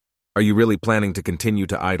place. Are you really planning to continue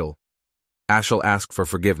to idle? Ashel asked for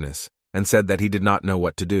forgiveness and said that he did not know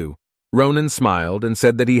what to do. Ronan smiled and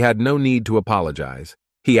said that he had no need to apologize.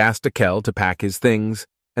 He asked Akel to pack his things,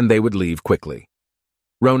 and they would leave quickly.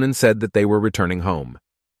 Ronan said that they were returning home.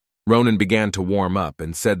 Ronan began to warm up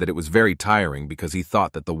and said that it was very tiring because he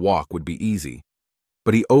thought that the walk would be easy,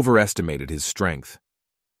 but he overestimated his strength.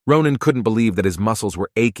 Ronan couldn't believe that his muscles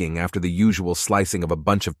were aching after the usual slicing of a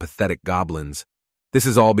bunch of pathetic goblins. This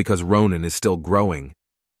is all because Ronan is still growing.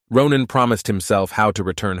 Ronan promised himself how to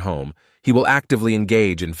return home. He will actively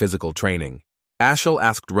engage in physical training. Ashel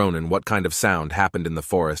asked Ronan what kind of sound happened in the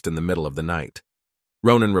forest in the middle of the night.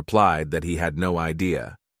 Ronan replied that he had no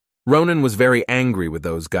idea. Ronan was very angry with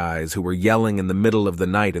those guys who were yelling in the middle of the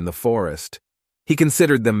night in the forest. He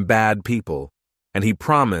considered them bad people, and he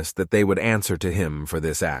promised that they would answer to him for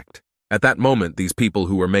this act. At that moment, these people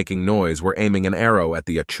who were making noise were aiming an arrow at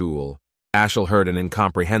the Achul. Ashel heard an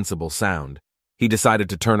incomprehensible sound. He decided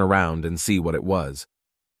to turn around and see what it was.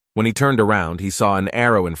 When he turned around, he saw an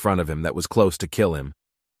arrow in front of him that was close to kill him.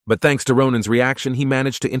 But thanks to Ronan's reaction, he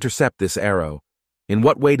managed to intercept this arrow. In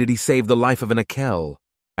what way did he save the life of an Akel?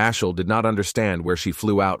 Ashel did not understand where she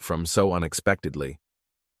flew out from so unexpectedly.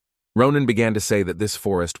 Ronan began to say that this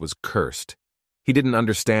forest was cursed. He didn't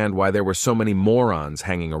understand why there were so many morons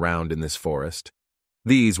hanging around in this forest.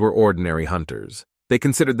 These were ordinary hunters. They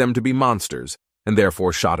considered them to be monsters, and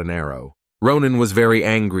therefore shot an arrow. Ronan was very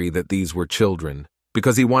angry that these were children,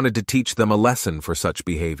 because he wanted to teach them a lesson for such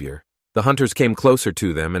behavior. The hunters came closer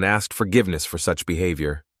to them and asked forgiveness for such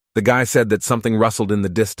behavior. The guy said that something rustled in the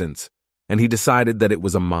distance, and he decided that it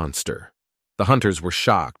was a monster. The hunters were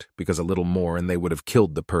shocked, because a little more and they would have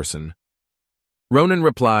killed the person. Ronan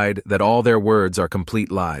replied that all their words are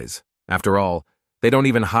complete lies. After all, they don't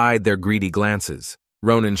even hide their greedy glances.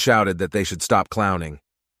 Ronan shouted that they should stop clowning,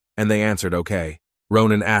 and they answered okay.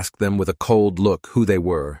 Ronan asked them with a cold look who they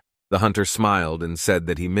were. The hunter smiled and said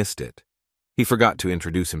that he missed it. He forgot to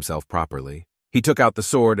introduce himself properly. He took out the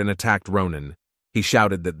sword and attacked Ronan. He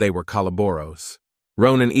shouted that they were Calaboros.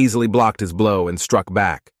 Ronan easily blocked his blow and struck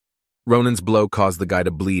back. Ronan's blow caused the guy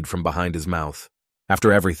to bleed from behind his mouth.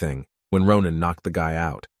 After everything, when Ronan knocked the guy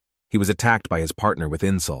out, he was attacked by his partner with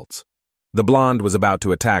insults. The blonde was about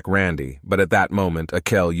to attack Randy, but at that moment,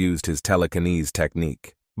 Akel used his telekinese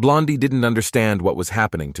technique. Blondie didn't understand what was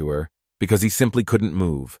happening to her, because he simply couldn't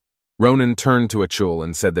move. Ronan turned to Achul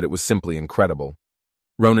and said that it was simply incredible.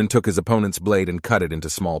 Ronan took his opponent's blade and cut it into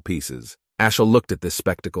small pieces. Ashel looked at this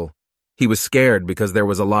spectacle. He was scared because there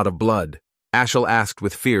was a lot of blood. Ashel asked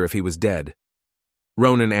with fear if he was dead.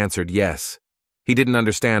 Ronan answered yes. He didn't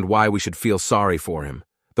understand why we should feel sorry for him,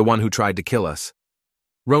 the one who tried to kill us.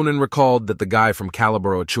 Ronan recalled that the guy from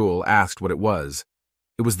Calabro Achul asked what it was.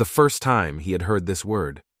 It was the first time he had heard this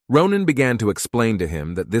word. Ronan began to explain to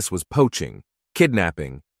him that this was poaching,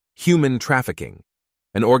 kidnapping, human trafficking,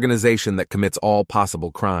 an organization that commits all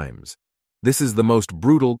possible crimes. This is the most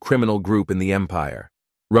brutal criminal group in the empire.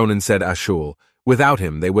 Ronan said Achul, without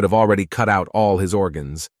him they would have already cut out all his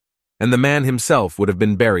organs, and the man himself would have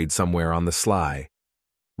been buried somewhere on the sly.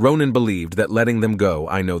 Ronan believed that letting them go,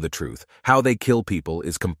 I know the truth, how they kill people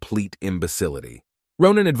is complete imbecility.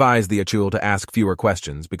 Ronan advised the Achul to ask fewer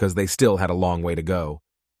questions because they still had a long way to go.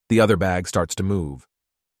 The other bag starts to move.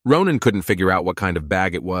 Ronan couldn't figure out what kind of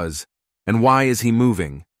bag it was. And why is he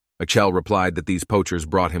moving? Achel replied that these poachers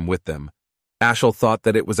brought him with them. Ashel thought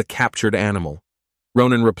that it was a captured animal.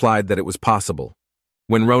 Ronan replied that it was possible.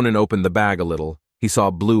 When Ronan opened the bag a little, he saw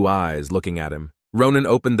blue eyes looking at him. Ronan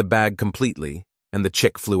opened the bag completely, and the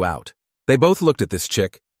chick flew out. They both looked at this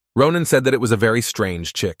chick. Ronan said that it was a very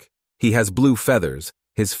strange chick. He has blue feathers,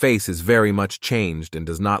 his face is very much changed and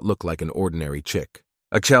does not look like an ordinary chick.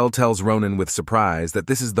 Achel tells Ronan with surprise that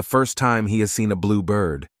this is the first time he has seen a blue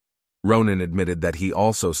bird. Ronan admitted that he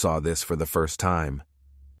also saw this for the first time.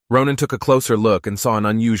 Ronan took a closer look and saw an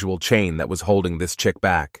unusual chain that was holding this chick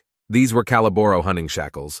back. These were Calaboro hunting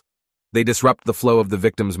shackles. They disrupt the flow of the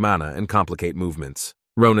victim's mana and complicate movements.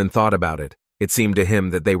 Ronan thought about it. It seemed to him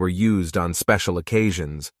that they were used on special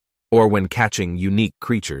occasions, or when catching unique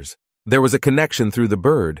creatures. There was a connection through the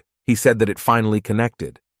bird. He said that it finally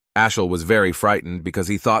connected. Ashel was very frightened because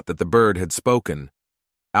he thought that the bird had spoken.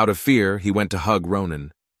 Out of fear, he went to hug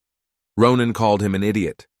Ronan. Ronan called him an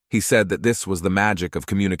idiot. He said that this was the magic of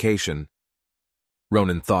communication.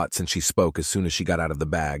 Ronan thought since she spoke as soon as she got out of the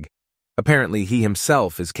bag. Apparently, he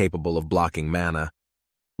himself is capable of blocking mana.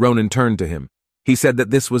 Ronan turned to him. He said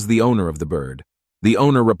that this was the owner of the bird. The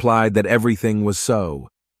owner replied that everything was so.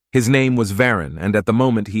 His name was Varen, and at the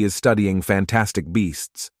moment he is studying fantastic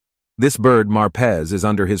beasts. This bird, Marpez, is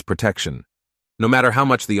under his protection. No matter how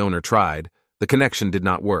much the owner tried, the connection did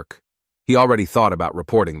not work. He already thought about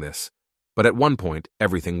reporting this, but at one point,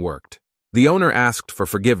 everything worked. The owner asked for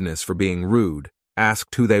forgiveness for being rude,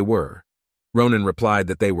 asked who they were. Ronan replied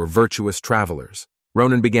that they were virtuous travelers.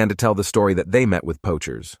 Ronan began to tell the story that they met with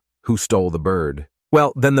poachers, who stole the bird.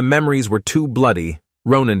 Well, then the memories were too bloody.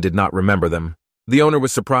 Ronan did not remember them. The owner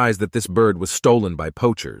was surprised that this bird was stolen by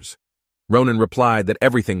poachers. Ronan replied that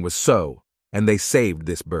everything was so, and they saved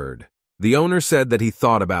this bird. The owner said that he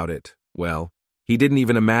thought about it. Well, he didn't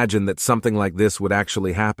even imagine that something like this would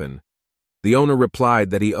actually happen. The owner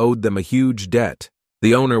replied that he owed them a huge debt.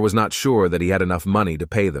 The owner was not sure that he had enough money to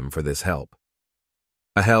pay them for this help.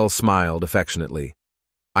 Ahel smiled affectionately.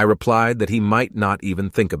 I replied that he might not even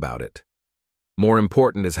think about it. More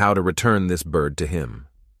important is how to return this bird to him.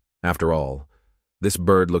 After all, this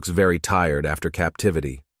bird looks very tired after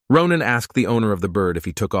captivity. Ronan asked the owner of the bird if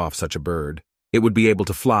he took off such a bird, it would be able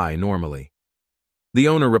to fly normally. The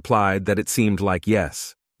owner replied that it seemed like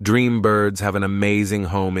yes. Dream birds have an amazing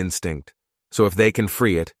home instinct, so if they can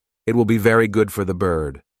free it, it will be very good for the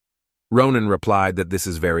bird. Ronan replied that this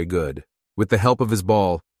is very good. With the help of his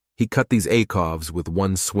ball, he cut these akovs with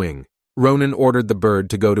one swing. Ronan ordered the bird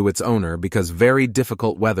to go to its owner because very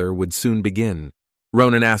difficult weather would soon begin.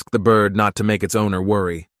 Ronan asked the bird not to make its owner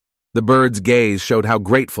worry. The bird's gaze showed how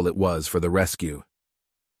grateful it was for the rescue.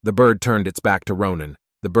 The bird turned its back to Ronan.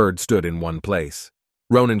 The bird stood in one place.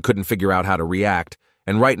 Ronan couldn't figure out how to react,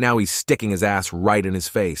 and right now he's sticking his ass right in his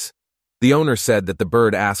face. The owner said that the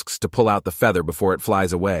bird asks to pull out the feather before it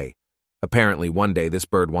flies away. Apparently, one day this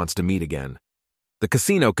bird wants to meet again. The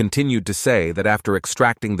casino continued to say that after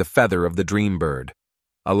extracting the feather of the dream bird,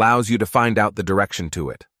 allows you to find out the direction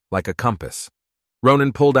to it, like a compass.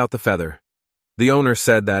 Ronan pulled out the feather. The owner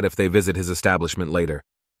said that if they visit his establishment later,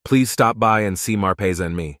 please stop by and see Marpesa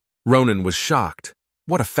and me. Ronan was shocked.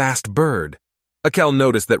 What a fast bird! Akel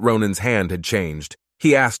noticed that Ronan's hand had changed.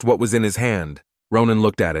 He asked what was in his hand. Ronan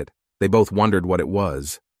looked at it. They both wondered what it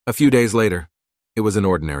was. A few days later, it was an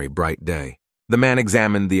ordinary bright day. The man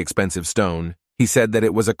examined the expensive stone. He said that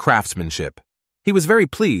it was a craftsmanship. He was very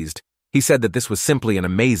pleased. He said that this was simply an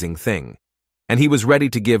amazing thing, and he was ready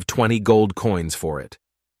to give 20 gold coins for it.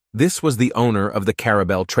 This was the owner of the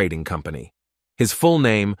Carabel Trading Company. His full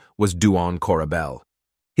name was Duan Corabel.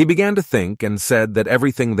 He began to think and said that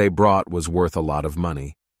everything they brought was worth a lot of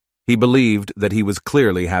money. He believed that he was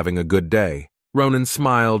clearly having a good day. Ronan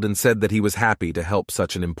smiled and said that he was happy to help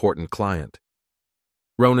such an important client.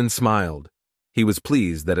 Ronan smiled. He was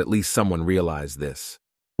pleased that at least someone realized this.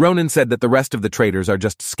 Ronan said that the rest of the traders are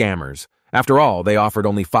just scammers. After all, they offered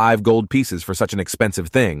only 5 gold pieces for such an expensive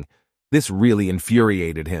thing. This really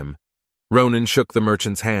infuriated him. Ronan shook the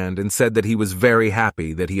merchant's hand and said that he was very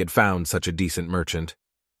happy that he had found such a decent merchant.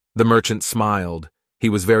 The merchant smiled. He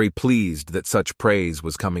was very pleased that such praise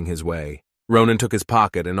was coming his way. Ronan took his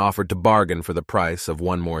pocket and offered to bargain for the price of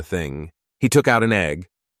one more thing. He took out an egg.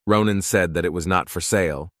 Ronan said that it was not for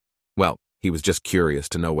sale. Well, he was just curious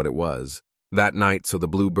to know what it was. That night, so the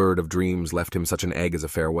blue bird of dreams left him such an egg as a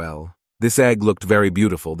farewell. This egg looked very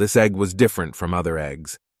beautiful. This egg was different from other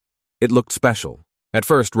eggs. It looked special. At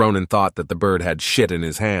first, Ronan thought that the bird had shit in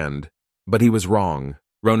his hand, but he was wrong.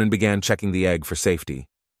 Ronan began checking the egg for safety.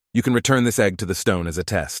 You can return this egg to the stone as a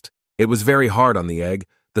test. It was very hard on the egg.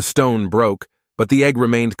 The stone broke, but the egg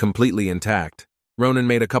remained completely intact. Ronan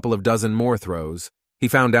made a couple of dozen more throws. He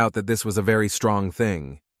found out that this was a very strong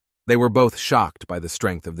thing. They were both shocked by the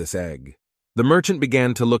strength of this egg. The merchant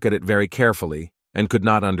began to look at it very carefully and could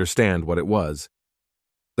not understand what it was.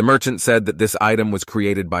 The merchant said that this item was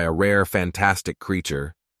created by a rare, fantastic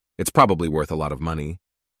creature. It's probably worth a lot of money.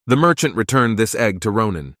 The merchant returned this egg to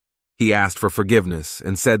Ronan. He asked for forgiveness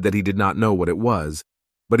and said that he did not know what it was,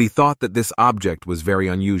 but he thought that this object was very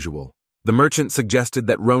unusual. The merchant suggested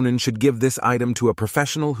that Ronan should give this item to a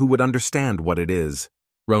professional who would understand what it is.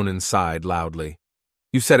 Ronan sighed loudly.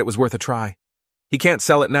 You said it was worth a try. He can't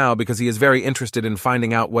sell it now because he is very interested in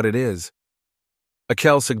finding out what it is.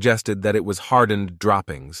 Akel suggested that it was hardened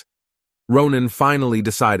droppings. Ronan finally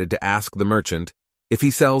decided to ask the merchant if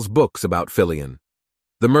he sells books about Filion.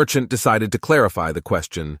 The merchant decided to clarify the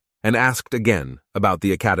question and asked again about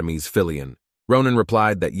the Academy's Filion. Ronan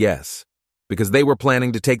replied that yes, because they were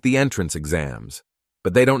planning to take the entrance exams,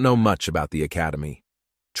 but they don't know much about the Academy.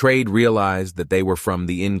 Trade realized that they were from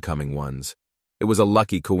the incoming ones. It was a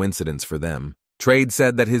lucky coincidence for them. Trade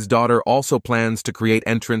said that his daughter also plans to create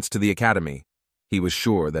entrance to the Academy. He was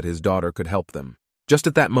sure that his daughter could help them. Just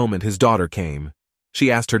at that moment, his daughter came.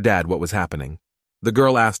 She asked her dad what was happening. The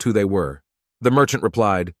girl asked who they were. The merchant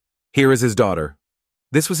replied, "Here is his daughter."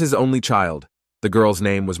 This was his only child. The girl's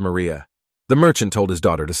name was Maria. The merchant told his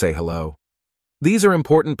daughter to say hello. These are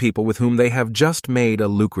important people with whom they have just made a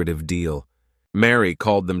lucrative deal. Mary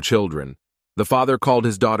called them children. The father called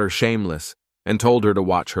his daughter shameless and told her to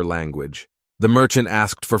watch her language. The merchant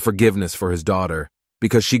asked for forgiveness for his daughter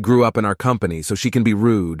because she grew up in our company so she can be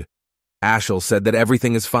rude. Ashel said that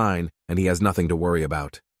everything is fine and he has nothing to worry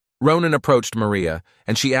about. Ronan approached Maria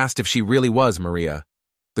and she asked if she really was Maria.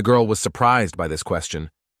 The girl was surprised by this question.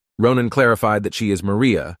 Ronan clarified that she is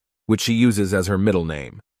Maria, which she uses as her middle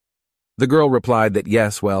name. The girl replied that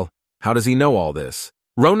yes, well, how does he know all this?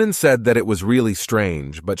 Ronan said that it was really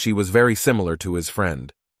strange, but she was very similar to his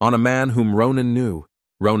friend. On a man whom Ronan knew.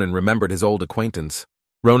 Ronan remembered his old acquaintance.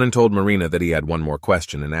 Ronan told Marina that he had one more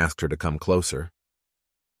question and asked her to come closer.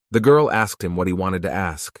 The girl asked him what he wanted to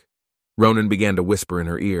ask. Ronan began to whisper in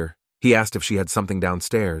her ear. He asked if she had something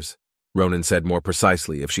downstairs. Ronan said more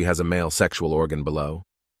precisely if she has a male sexual organ below.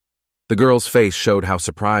 The girl's face showed how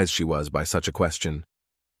surprised she was by such a question.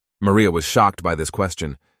 Maria was shocked by this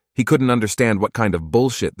question. He couldn't understand what kind of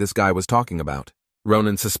bullshit this guy was talking about.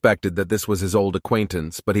 Ronan suspected that this was his old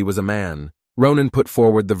acquaintance, but he was a man. Ronan put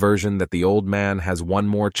forward the version that the old man has one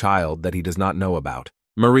more child that he does not know about.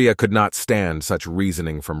 Maria could not stand such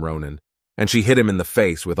reasoning from Ronan, and she hit him in the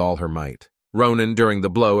face with all her might. Ronan, during the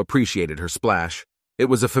blow, appreciated her splash. It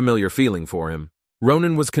was a familiar feeling for him.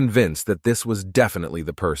 Ronan was convinced that this was definitely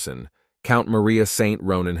the person. Count Maria Saint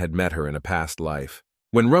Ronan had met her in a past life.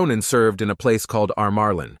 When Ronan served in a place called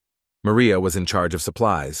Armarlin, Maria was in charge of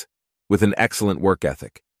supplies, with an excellent work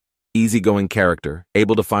ethic. Easygoing character,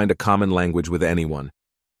 able to find a common language with anyone.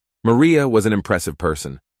 Maria was an impressive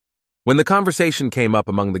person. When the conversation came up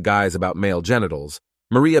among the guys about male genitals,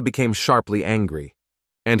 Maria became sharply angry,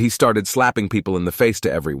 and he started slapping people in the face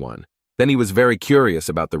to everyone. Then he was very curious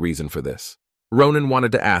about the reason for this. Ronan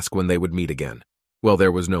wanted to ask when they would meet again. Well,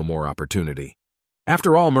 there was no more opportunity.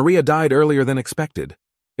 After all, Maria died earlier than expected.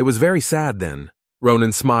 It was very sad then.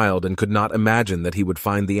 Ronan smiled and could not imagine that he would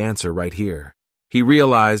find the answer right here. He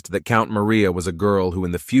realized that Count Maria was a girl who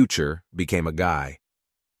in the future became a guy.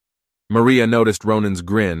 Maria noticed Ronan's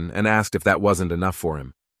grin and asked if that wasn't enough for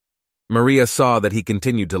him. Maria saw that he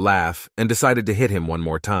continued to laugh and decided to hit him one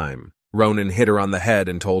more time. Ronan hit her on the head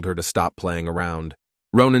and told her to stop playing around.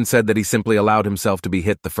 Ronan said that he simply allowed himself to be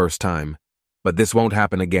hit the first time. But this won't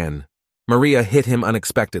happen again. Maria hit him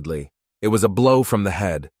unexpectedly. It was a blow from the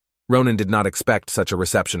head. Ronan did not expect such a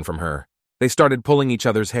reception from her. They started pulling each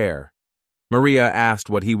other's hair. Maria asked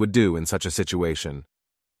what he would do in such a situation.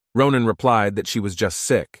 Ronan replied that she was just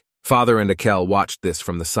sick. Father and Akel watched this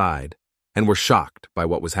from the side and were shocked by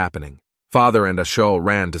what was happening. Father and Ashol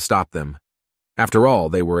ran to stop them. After all,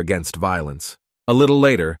 they were against violence. A little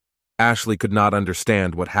later, Ashley could not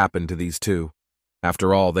understand what happened to these two.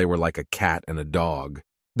 After all, they were like a cat and a dog.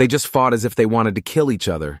 They just fought as if they wanted to kill each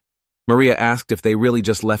other. Maria asked if they really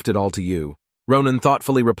just left it all to you. Ronan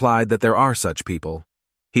thoughtfully replied that there are such people.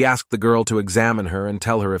 He asked the girl to examine her and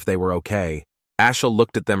tell her if they were okay. Ashel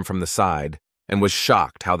looked at them from the side and was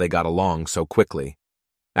shocked how they got along so quickly.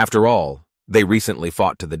 After all, they recently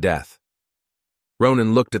fought to the death.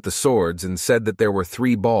 Ronan looked at the swords and said that there were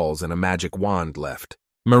 3 balls and a magic wand left.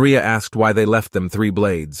 Maria asked why they left them 3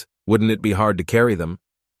 blades. Wouldn't it be hard to carry them?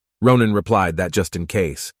 Ronan replied that just in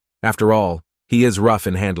case. After all, he is rough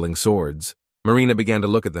in handling swords. Marina began to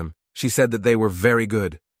look at them. She said that they were very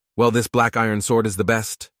good. Well, this black iron sword is the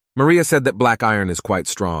best. Maria said that black iron is quite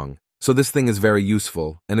strong, so this thing is very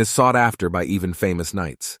useful and is sought after by even famous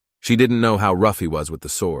knights. She didn't know how rough he was with the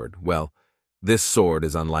sword. Well, this sword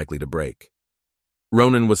is unlikely to break.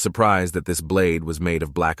 Ronan was surprised that this blade was made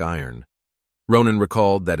of black iron. Ronan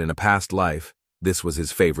recalled that in a past life, this was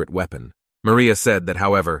his favorite weapon. Maria said that,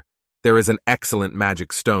 however, there is an excellent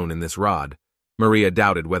magic stone in this rod. Maria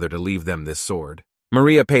doubted whether to leave them this sword.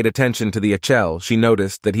 Maria paid attention to the Achel. She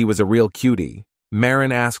noticed that he was a real cutie.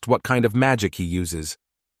 Marin asked what kind of magic he uses.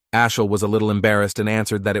 Ashel was a little embarrassed and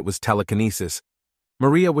answered that it was telekinesis.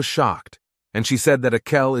 Maria was shocked, and she said that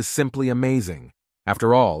Akel is simply amazing.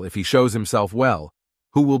 After all, if he shows himself well,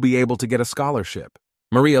 who will be able to get a scholarship?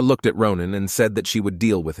 Maria looked at Ronan and said that she would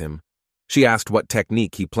deal with him. She asked what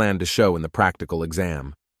technique he planned to show in the practical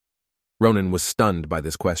exam. Ronan was stunned by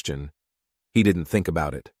this question. He didn't think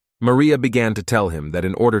about it. Maria began to tell him that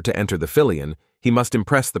in order to enter the Filion, he must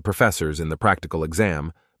impress the professors in the practical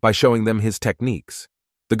exam by showing them his techniques.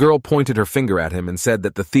 The girl pointed her finger at him and said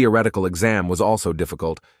that the theoretical exam was also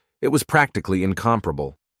difficult. It was practically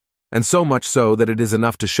incomparable. And so much so that it is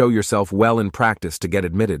enough to show yourself well in practice to get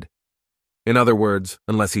admitted. In other words,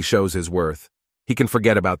 unless he shows his worth, he can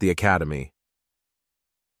forget about the academy.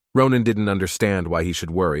 Ronan didn't understand why he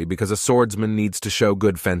should worry because a swordsman needs to show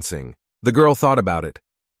good fencing. The girl thought about it.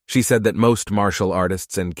 She said that most martial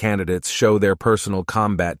artists and candidates show their personal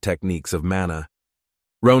combat techniques of mana.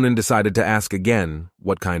 Ronan decided to ask again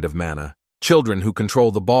what kind of mana. Children who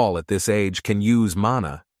control the ball at this age can use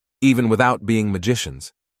mana, even without being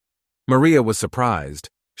magicians. Maria was surprised.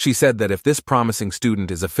 She said that if this promising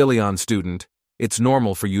student is a Filion student, it's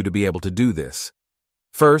normal for you to be able to do this.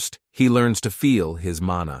 First, he learns to feel his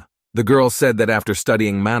mana. The girl said that after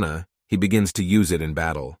studying mana, he begins to use it in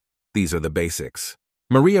battle. These are the basics.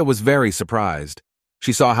 Maria was very surprised.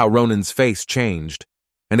 She saw how Ronan's face changed,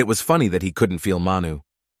 and it was funny that he couldn't feel Manu.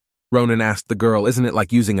 Ronan asked the girl, "Isn't it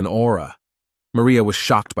like using an aura?" Maria was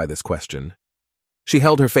shocked by this question. She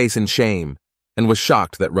held her face in shame and was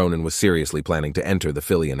shocked that Ronan was seriously planning to enter the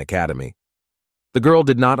Filian Academy. The girl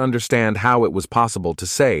did not understand how it was possible to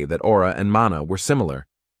say that aura and mana were similar.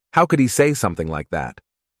 How could he say something like that?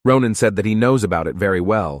 Ronan said that he knows about it very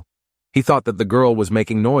well. He thought that the girl was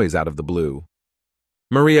making noise out of the blue.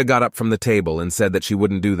 Maria got up from the table and said that she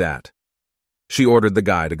wouldn't do that. She ordered the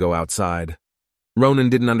guy to go outside. Ronan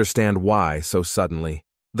didn't understand why so suddenly.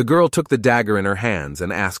 The girl took the dagger in her hands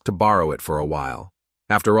and asked to borrow it for a while.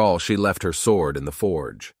 After all, she left her sword in the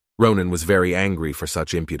forge. Ronan was very angry for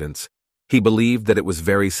such impudence. He believed that it was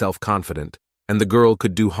very self-confident, and the girl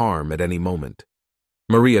could do harm at any moment.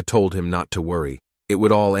 Maria told him not to worry. It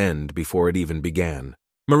would all end before it even began.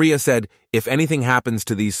 Maria said, if anything happens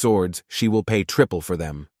to these swords, she will pay triple for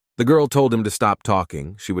them. The girl told him to stop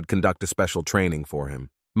talking. She would conduct a special training for him.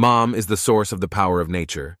 Mom is the source of the power of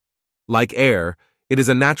nature. Like air, it is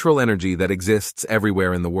a natural energy that exists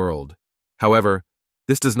everywhere in the world. However,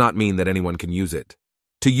 this does not mean that anyone can use it.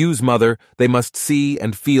 To use Mother, they must see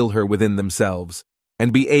and feel her within themselves,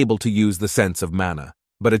 and be able to use the sense of mana.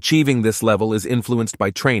 But achieving this level is influenced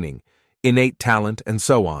by training, innate talent, and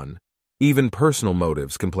so on. Even personal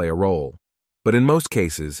motives can play a role. But in most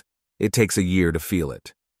cases, it takes a year to feel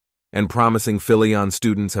it. And promising Filion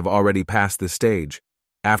students have already passed this stage.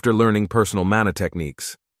 After learning personal mana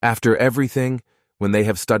techniques, after everything, when they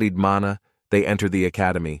have studied mana, they enter the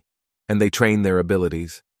academy, and they train their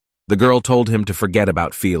abilities. The girl told him to forget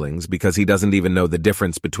about feelings because he doesn't even know the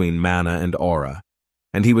difference between mana and aura,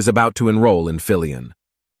 and he was about to enroll in Filion.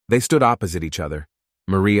 They stood opposite each other.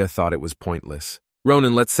 Maria thought it was pointless.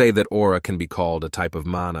 Ronan, let's say that aura can be called a type of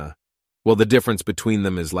mana. Well, the difference between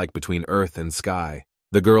them is like between earth and sky.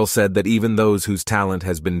 The girl said that even those whose talent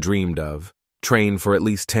has been dreamed of train for at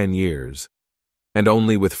least 10 years, and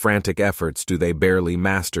only with frantic efforts do they barely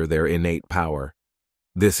master their innate power.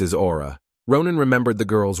 This is aura. Ronan remembered the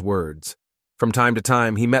girl's words. From time to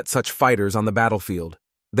time, he met such fighters on the battlefield.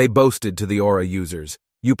 They boasted to the aura users,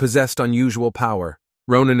 "You possessed unusual power."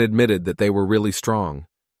 Ronan admitted that they were really strong,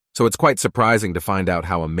 so it's quite surprising to find out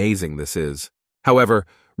how amazing this is. However,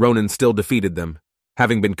 Ronan still defeated them.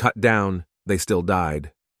 Having been cut down, they still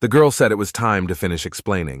died. The girl said it was time to finish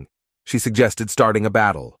explaining. She suggested starting a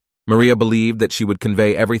battle. Maria believed that she would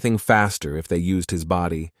convey everything faster if they used his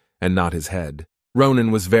body and not his head.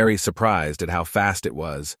 Ronan was very surprised at how fast it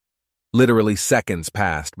was. Literally seconds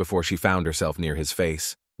passed before she found herself near his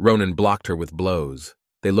face. Ronan blocked her with blows.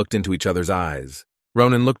 They looked into each other's eyes.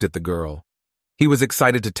 Ronan looked at the girl. He was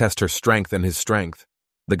excited to test her strength and his strength.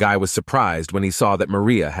 The guy was surprised when he saw that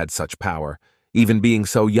Maria had such power, even being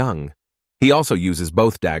so young. He also uses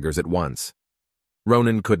both daggers at once.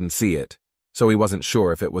 Ronan couldn't see it, so he wasn't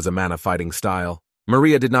sure if it was a mana fighting style.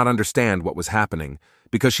 Maria did not understand what was happening,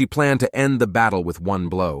 because she planned to end the battle with one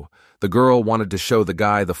blow. The girl wanted to show the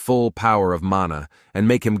guy the full power of mana and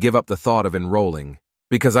make him give up the thought of enrolling,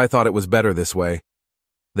 because I thought it was better this way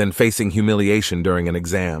than facing humiliation during an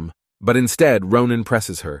exam. But instead, Ronan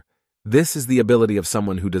presses her. This is the ability of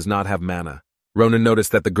someone who does not have mana. Ronan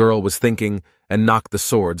noticed that the girl was thinking and knocked the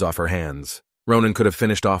swords off her hands. Ronan could have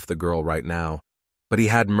finished off the girl right now, but he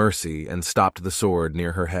had mercy and stopped the sword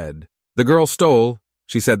near her head. The girl stole.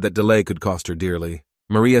 She said that delay could cost her dearly.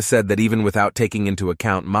 Maria said that even without taking into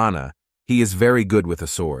account mana, he is very good with a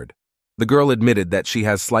sword. The girl admitted that she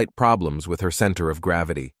has slight problems with her center of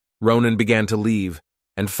gravity. Ronan began to leave,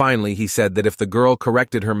 and finally he said that if the girl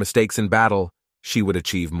corrected her mistakes in battle, she would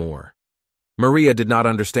achieve more. Maria did not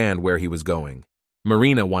understand where he was going.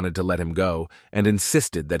 Marina wanted to let him go and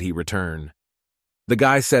insisted that he return. The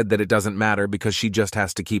guy said that it doesn't matter because she just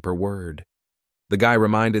has to keep her word. The guy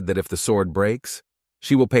reminded that if the sword breaks,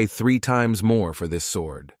 she will pay 3 times more for this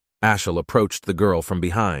sword. Ashel approached the girl from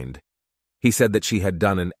behind. He said that she had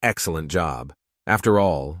done an excellent job. After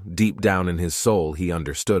all, deep down in his soul, he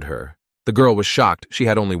understood her. The girl was shocked. She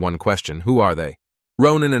had only one question. Who are they?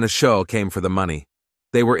 Ronan and Ashel came for the money.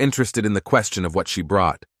 They were interested in the question of what she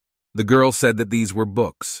brought. The girl said that these were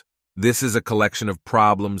books. This is a collection of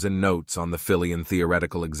problems and notes on the Filion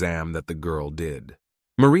theoretical exam that the girl did.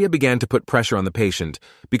 Maria began to put pressure on the patient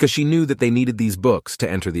because she knew that they needed these books to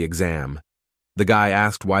enter the exam. The guy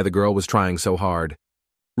asked why the girl was trying so hard.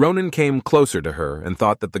 Ronan came closer to her and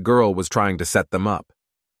thought that the girl was trying to set them up.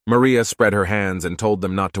 Maria spread her hands and told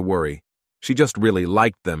them not to worry. She just really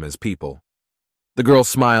liked them as people. The girl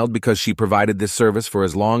smiled because she provided this service for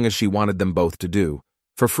as long as she wanted them both to do,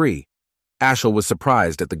 for free. Ashel was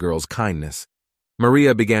surprised at the girl's kindness.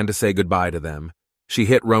 Maria began to say goodbye to them. She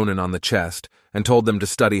hit Ronan on the chest and told them to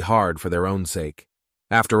study hard for their own sake.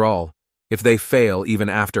 After all, if they fail even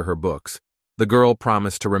after her books, the girl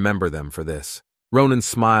promised to remember them for this. Ronan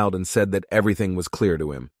smiled and said that everything was clear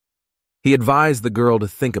to him. He advised the girl to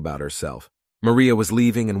think about herself. Maria was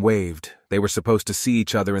leaving and waved. They were supposed to see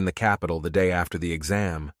each other in the capital the day after the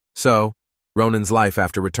exam. So, Ronan's life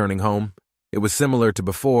after returning home, it was similar to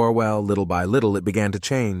before. Well, little by little it began to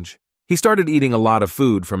change. He started eating a lot of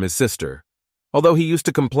food from his sister, although he used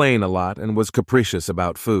to complain a lot and was capricious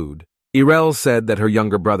about food. Irel said that her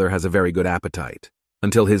younger brother has a very good appetite,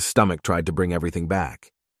 until his stomach tried to bring everything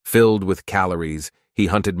back. Filled with calories, he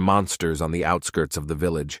hunted monsters on the outskirts of the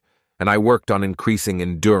village, and I worked on increasing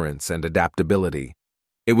endurance and adaptability.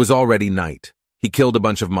 It was already night. He killed a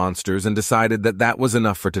bunch of monsters and decided that that was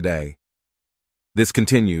enough for today. This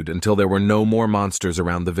continued until there were no more monsters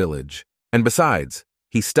around the village. And besides,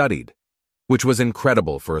 he studied, which was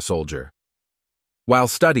incredible for a soldier. While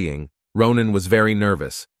studying, Ronan was very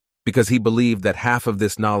nervous, because he believed that half of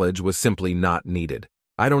this knowledge was simply not needed.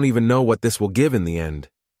 I don't even know what this will give in the end.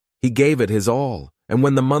 He gave it his all, and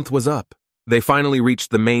when the month was up, they finally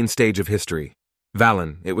reached the main stage of history.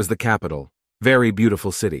 Valen, it was the capital. Very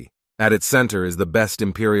beautiful city. At its center is the best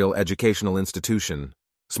imperial educational institution.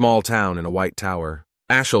 Small town in a white tower.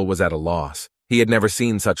 Ashel was at a loss. He had never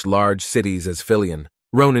seen such large cities as Filion.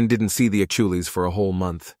 Ronan didn't see the Achules for a whole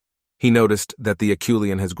month. He noticed that the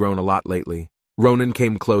Achulian has grown a lot lately. Ronan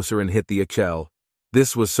came closer and hit the Achel.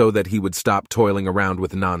 This was so that he would stop toiling around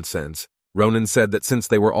with nonsense. Ronan said that since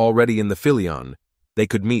they were already in the Filion, they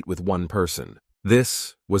could meet with one person.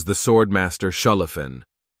 This was the swordmaster Shulafin.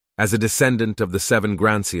 As a descendant of the 7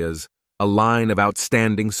 Grancias, a line of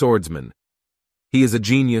outstanding swordsmen, he is a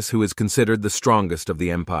genius who is considered the strongest of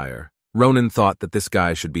the empire. Ronan thought that this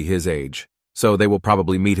guy should be his age, so they will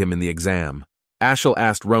probably meet him in the exam. Ashel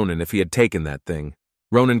asked Ronan if he had taken that thing.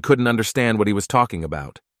 Ronan couldn't understand what he was talking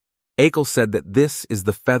about. Akel said that this is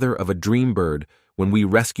the feather of a dream bird when we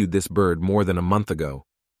rescued this bird more than a month ago.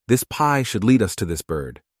 This pie should lead us to this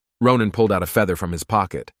bird. Ronan pulled out a feather from his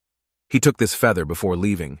pocket. He took this feather before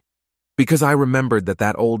leaving. Because I remembered that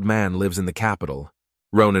that old man lives in the capital.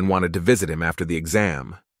 Ronan wanted to visit him after the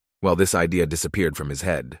exam. Well, this idea disappeared from his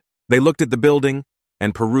head. They looked at the building,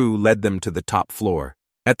 and Peru led them to the top floor.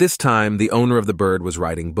 At this time, the owner of the bird was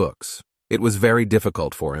writing books. It was very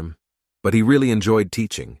difficult for him, but he really enjoyed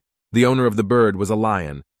teaching. The owner of the bird was a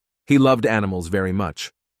lion. He loved animals very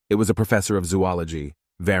much. It was a professor of zoology,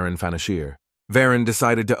 Varen Fanashir. Varen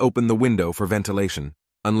decided to open the window for ventilation,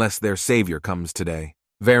 unless their savior comes today.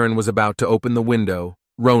 Varen was about to open the window.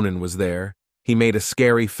 Ronan was there. He made a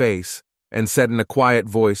scary face and said in a quiet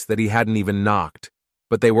voice that he hadn't even knocked,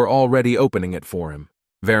 but they were already opening it for him.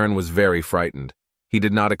 Varen was very frightened. He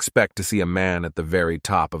did not expect to see a man at the very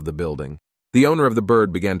top of the building. The owner of the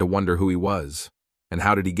bird began to wonder who he was, and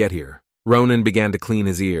how did he get here? Ronan began to clean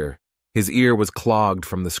his ear. His ear was clogged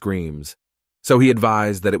from the screams, so he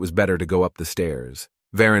advised that it was better to go up the stairs.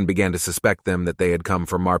 Varen began to suspect them that they had come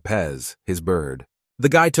for Marpez, his bird. The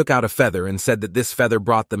guy took out a feather and said that this feather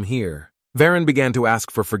brought them here. Varen began to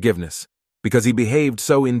ask for forgiveness, because he behaved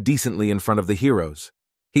so indecently in front of the heroes.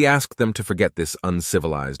 He asked them to forget this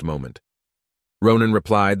uncivilized moment. Ronan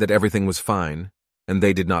replied that everything was fine, and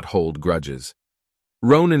they did not hold grudges.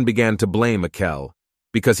 Ronan began to blame Akel,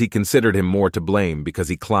 because he considered him more to blame because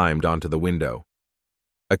he climbed onto the window.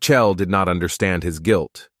 Achel did not understand his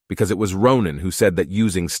guilt, because it was Ronan who said that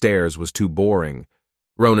using stairs was too boring.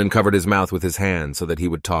 Ronan covered his mouth with his hand so that he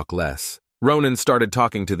would talk less. Ronan started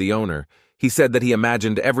talking to the owner. He said that he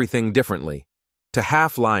imagined everything differently. To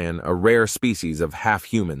half-lion, a rare species of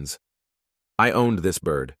half-humans. I owned this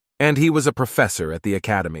bird, and he was a professor at the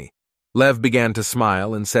academy. Lev began to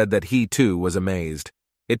smile and said that he too was amazed.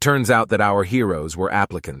 It turns out that our heroes were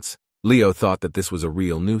applicants. Leo thought that this was a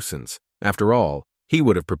real nuisance. After all, he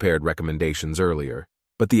would have prepared recommendations earlier.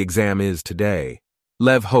 But the exam is today.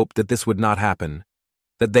 Lev hoped that this would not happen,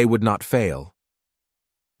 that they would not fail.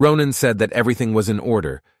 Ronan said that everything was in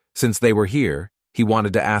order. Since they were here, he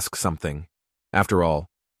wanted to ask something. After all,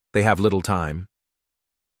 they have little time.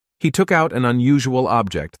 He took out an unusual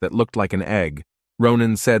object that looked like an egg.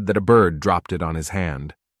 Ronan said that a bird dropped it on his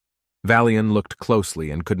hand. Valian looked closely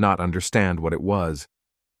and could not understand what it was.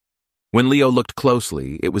 When Leo looked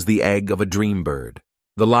closely, it was the egg of a dream bird.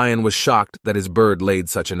 The lion was shocked that his bird laid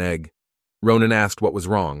such an egg. Ronan asked what was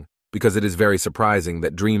wrong, because it is very surprising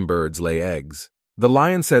that dream birds lay eggs. The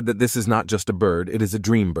lion said that this is not just a bird, it is a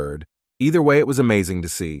dream bird. Either way, it was amazing to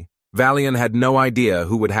see. Valian had no idea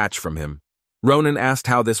who would hatch from him. Ronan asked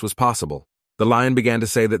how this was possible. The lion began to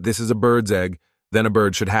say that this is a bird's egg, then a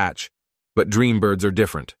bird should hatch. But dream birds are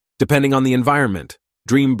different. Depending on the environment,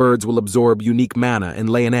 dream birds will absorb unique mana and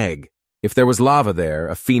lay an egg. If there was lava there,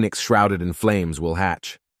 a phoenix shrouded in flames will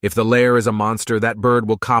hatch. If the lair is a monster, that bird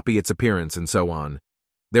will copy its appearance and so on.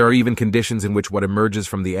 There are even conditions in which what emerges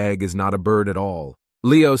from the egg is not a bird at all.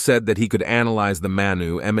 Leo said that he could analyze the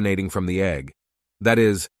manu emanating from the egg. That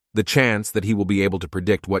is, the chance that he will be able to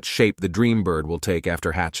predict what shape the dream bird will take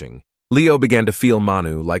after hatching. Leo began to feel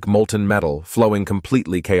manu like molten metal flowing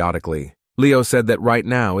completely chaotically. Leo said that right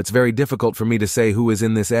now it's very difficult for me to say who is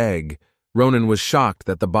in this egg. Ronan was shocked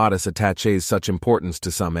that the bodice attaches such importance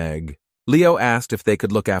to some egg. Leo asked if they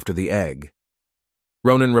could look after the egg.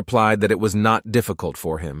 Ronan replied that it was not difficult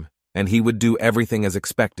for him, and he would do everything as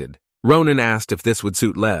expected. Ronan asked if this would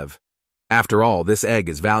suit Lev. After all, this egg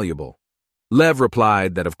is valuable. Lev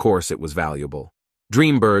replied that of course it was valuable.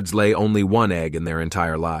 Dream birds lay only one egg in their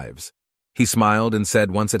entire lives. He smiled and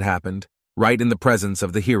said once it happened, right in the presence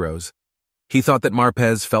of the heroes, he thought that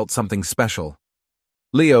Marpez felt something special.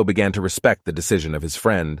 Leo began to respect the decision of his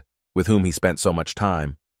friend, with whom he spent so much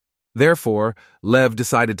time. Therefore, Lev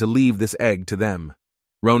decided to leave this egg to them.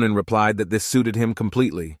 Ronan replied that this suited him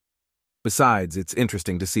completely. Besides, it's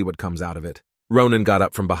interesting to see what comes out of it. Ronan got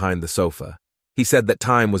up from behind the sofa. He said that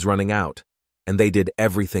time was running out, and they did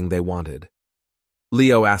everything they wanted.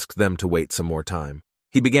 Leo asked them to wait some more time.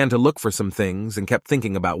 He began to look for some things and kept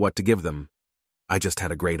thinking about what to give them. I just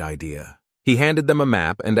had a great idea. He handed them a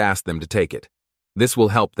map and asked them to take it. This will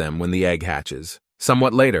help them when the egg hatches.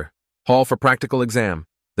 Somewhat later, hall for practical exam.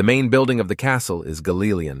 The main building of the castle is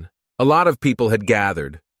Galilean. A lot of people had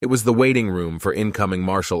gathered. It was the waiting room for incoming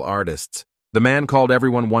martial artists. The man called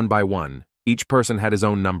everyone one by one. Each person had his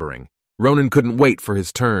own numbering. Ronan couldn't wait for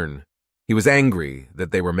his turn. He was angry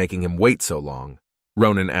that they were making him wait so long.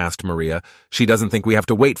 Ronan asked Maria. She doesn't think we have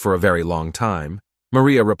to wait for a very long time.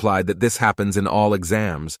 Maria replied that this happens in all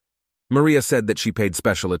exams. Maria said that she paid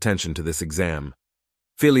special attention to this exam.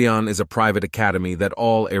 Philion is a private academy that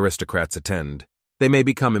all aristocrats attend. They may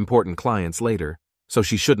become important clients later, so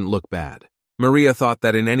she shouldn't look bad. Maria thought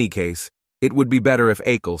that in any case, it would be better if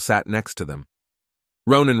Akel sat next to them.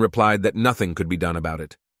 Ronan replied that nothing could be done about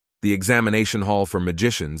it. The examination hall for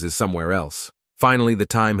magicians is somewhere else. Finally, the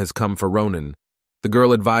time has come for Ronan. The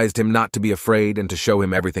girl advised him not to be afraid and to show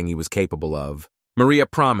him everything he was capable of. Maria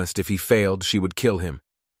promised if he failed, she would kill him.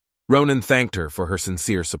 Ronan thanked her for her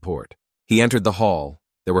sincere support. He entered the hall.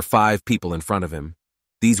 There were 5 people in front of him.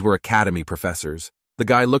 These were academy professors. The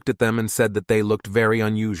guy looked at them and said that they looked very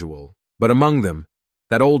unusual. But among them,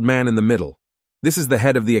 that old man in the middle. This is the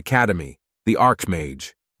head of the academy, the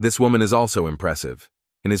Archmage. This woman is also impressive.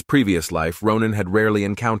 In his previous life, Ronan had rarely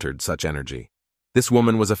encountered such energy. This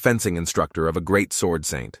woman was a fencing instructor of a great sword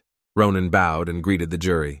saint. Ronan bowed and greeted the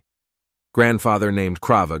jury. Grandfather named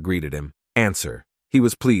Krava greeted him. Answer. He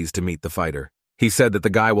was pleased to meet the fighter. He said that the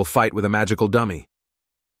guy will fight with a magical dummy.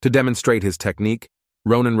 To demonstrate his technique,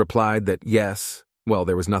 Ronan replied that yes, well,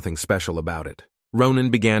 there was nothing special about it. Ronan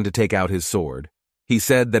began to take out his sword. He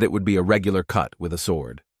said that it would be a regular cut with a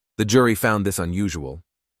sword. The jury found this unusual.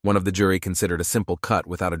 One of the jury considered a simple cut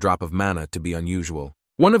without a drop of mana to be unusual.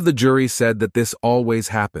 One of the jury said that this always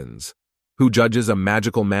happens. Who judges a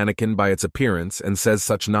magical mannequin by its appearance and says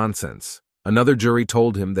such nonsense? Another jury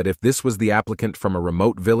told him that if this was the applicant from a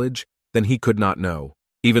remote village, then he could not know.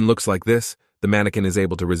 Even looks like this, the mannequin is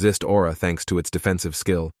able to resist aura thanks to its defensive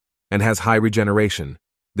skill, and has high regeneration.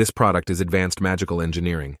 This product is advanced magical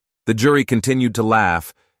engineering. The jury continued to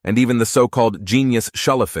laugh, and even the so-called genius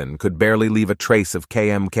Shullafin could barely leave a trace of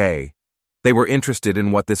KMK. They were interested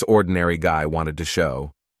in what this ordinary guy wanted to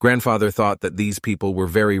show. Grandfather thought that these people were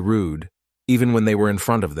very rude, even when they were in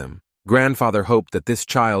front of them. Grandfather hoped that this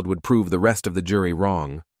child would prove the rest of the jury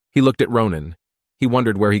wrong. He looked at Ronan. He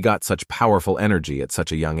wondered where he got such powerful energy at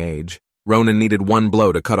such a young age. Ronan needed one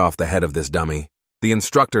blow to cut off the head of this dummy. The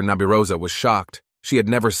instructor, Nabirosa, was shocked. She had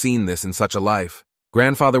never seen this in such a life.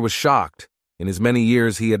 Grandfather was shocked. In his many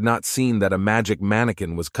years, he had not seen that a magic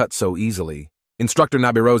mannequin was cut so easily. Instructor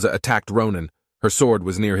Nabirosa attacked Ronan. Her sword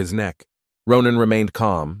was near his neck. Ronan remained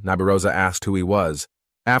calm. Nabirosa asked who he was.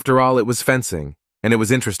 After all, it was fencing, and it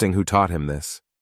was interesting who taught him this.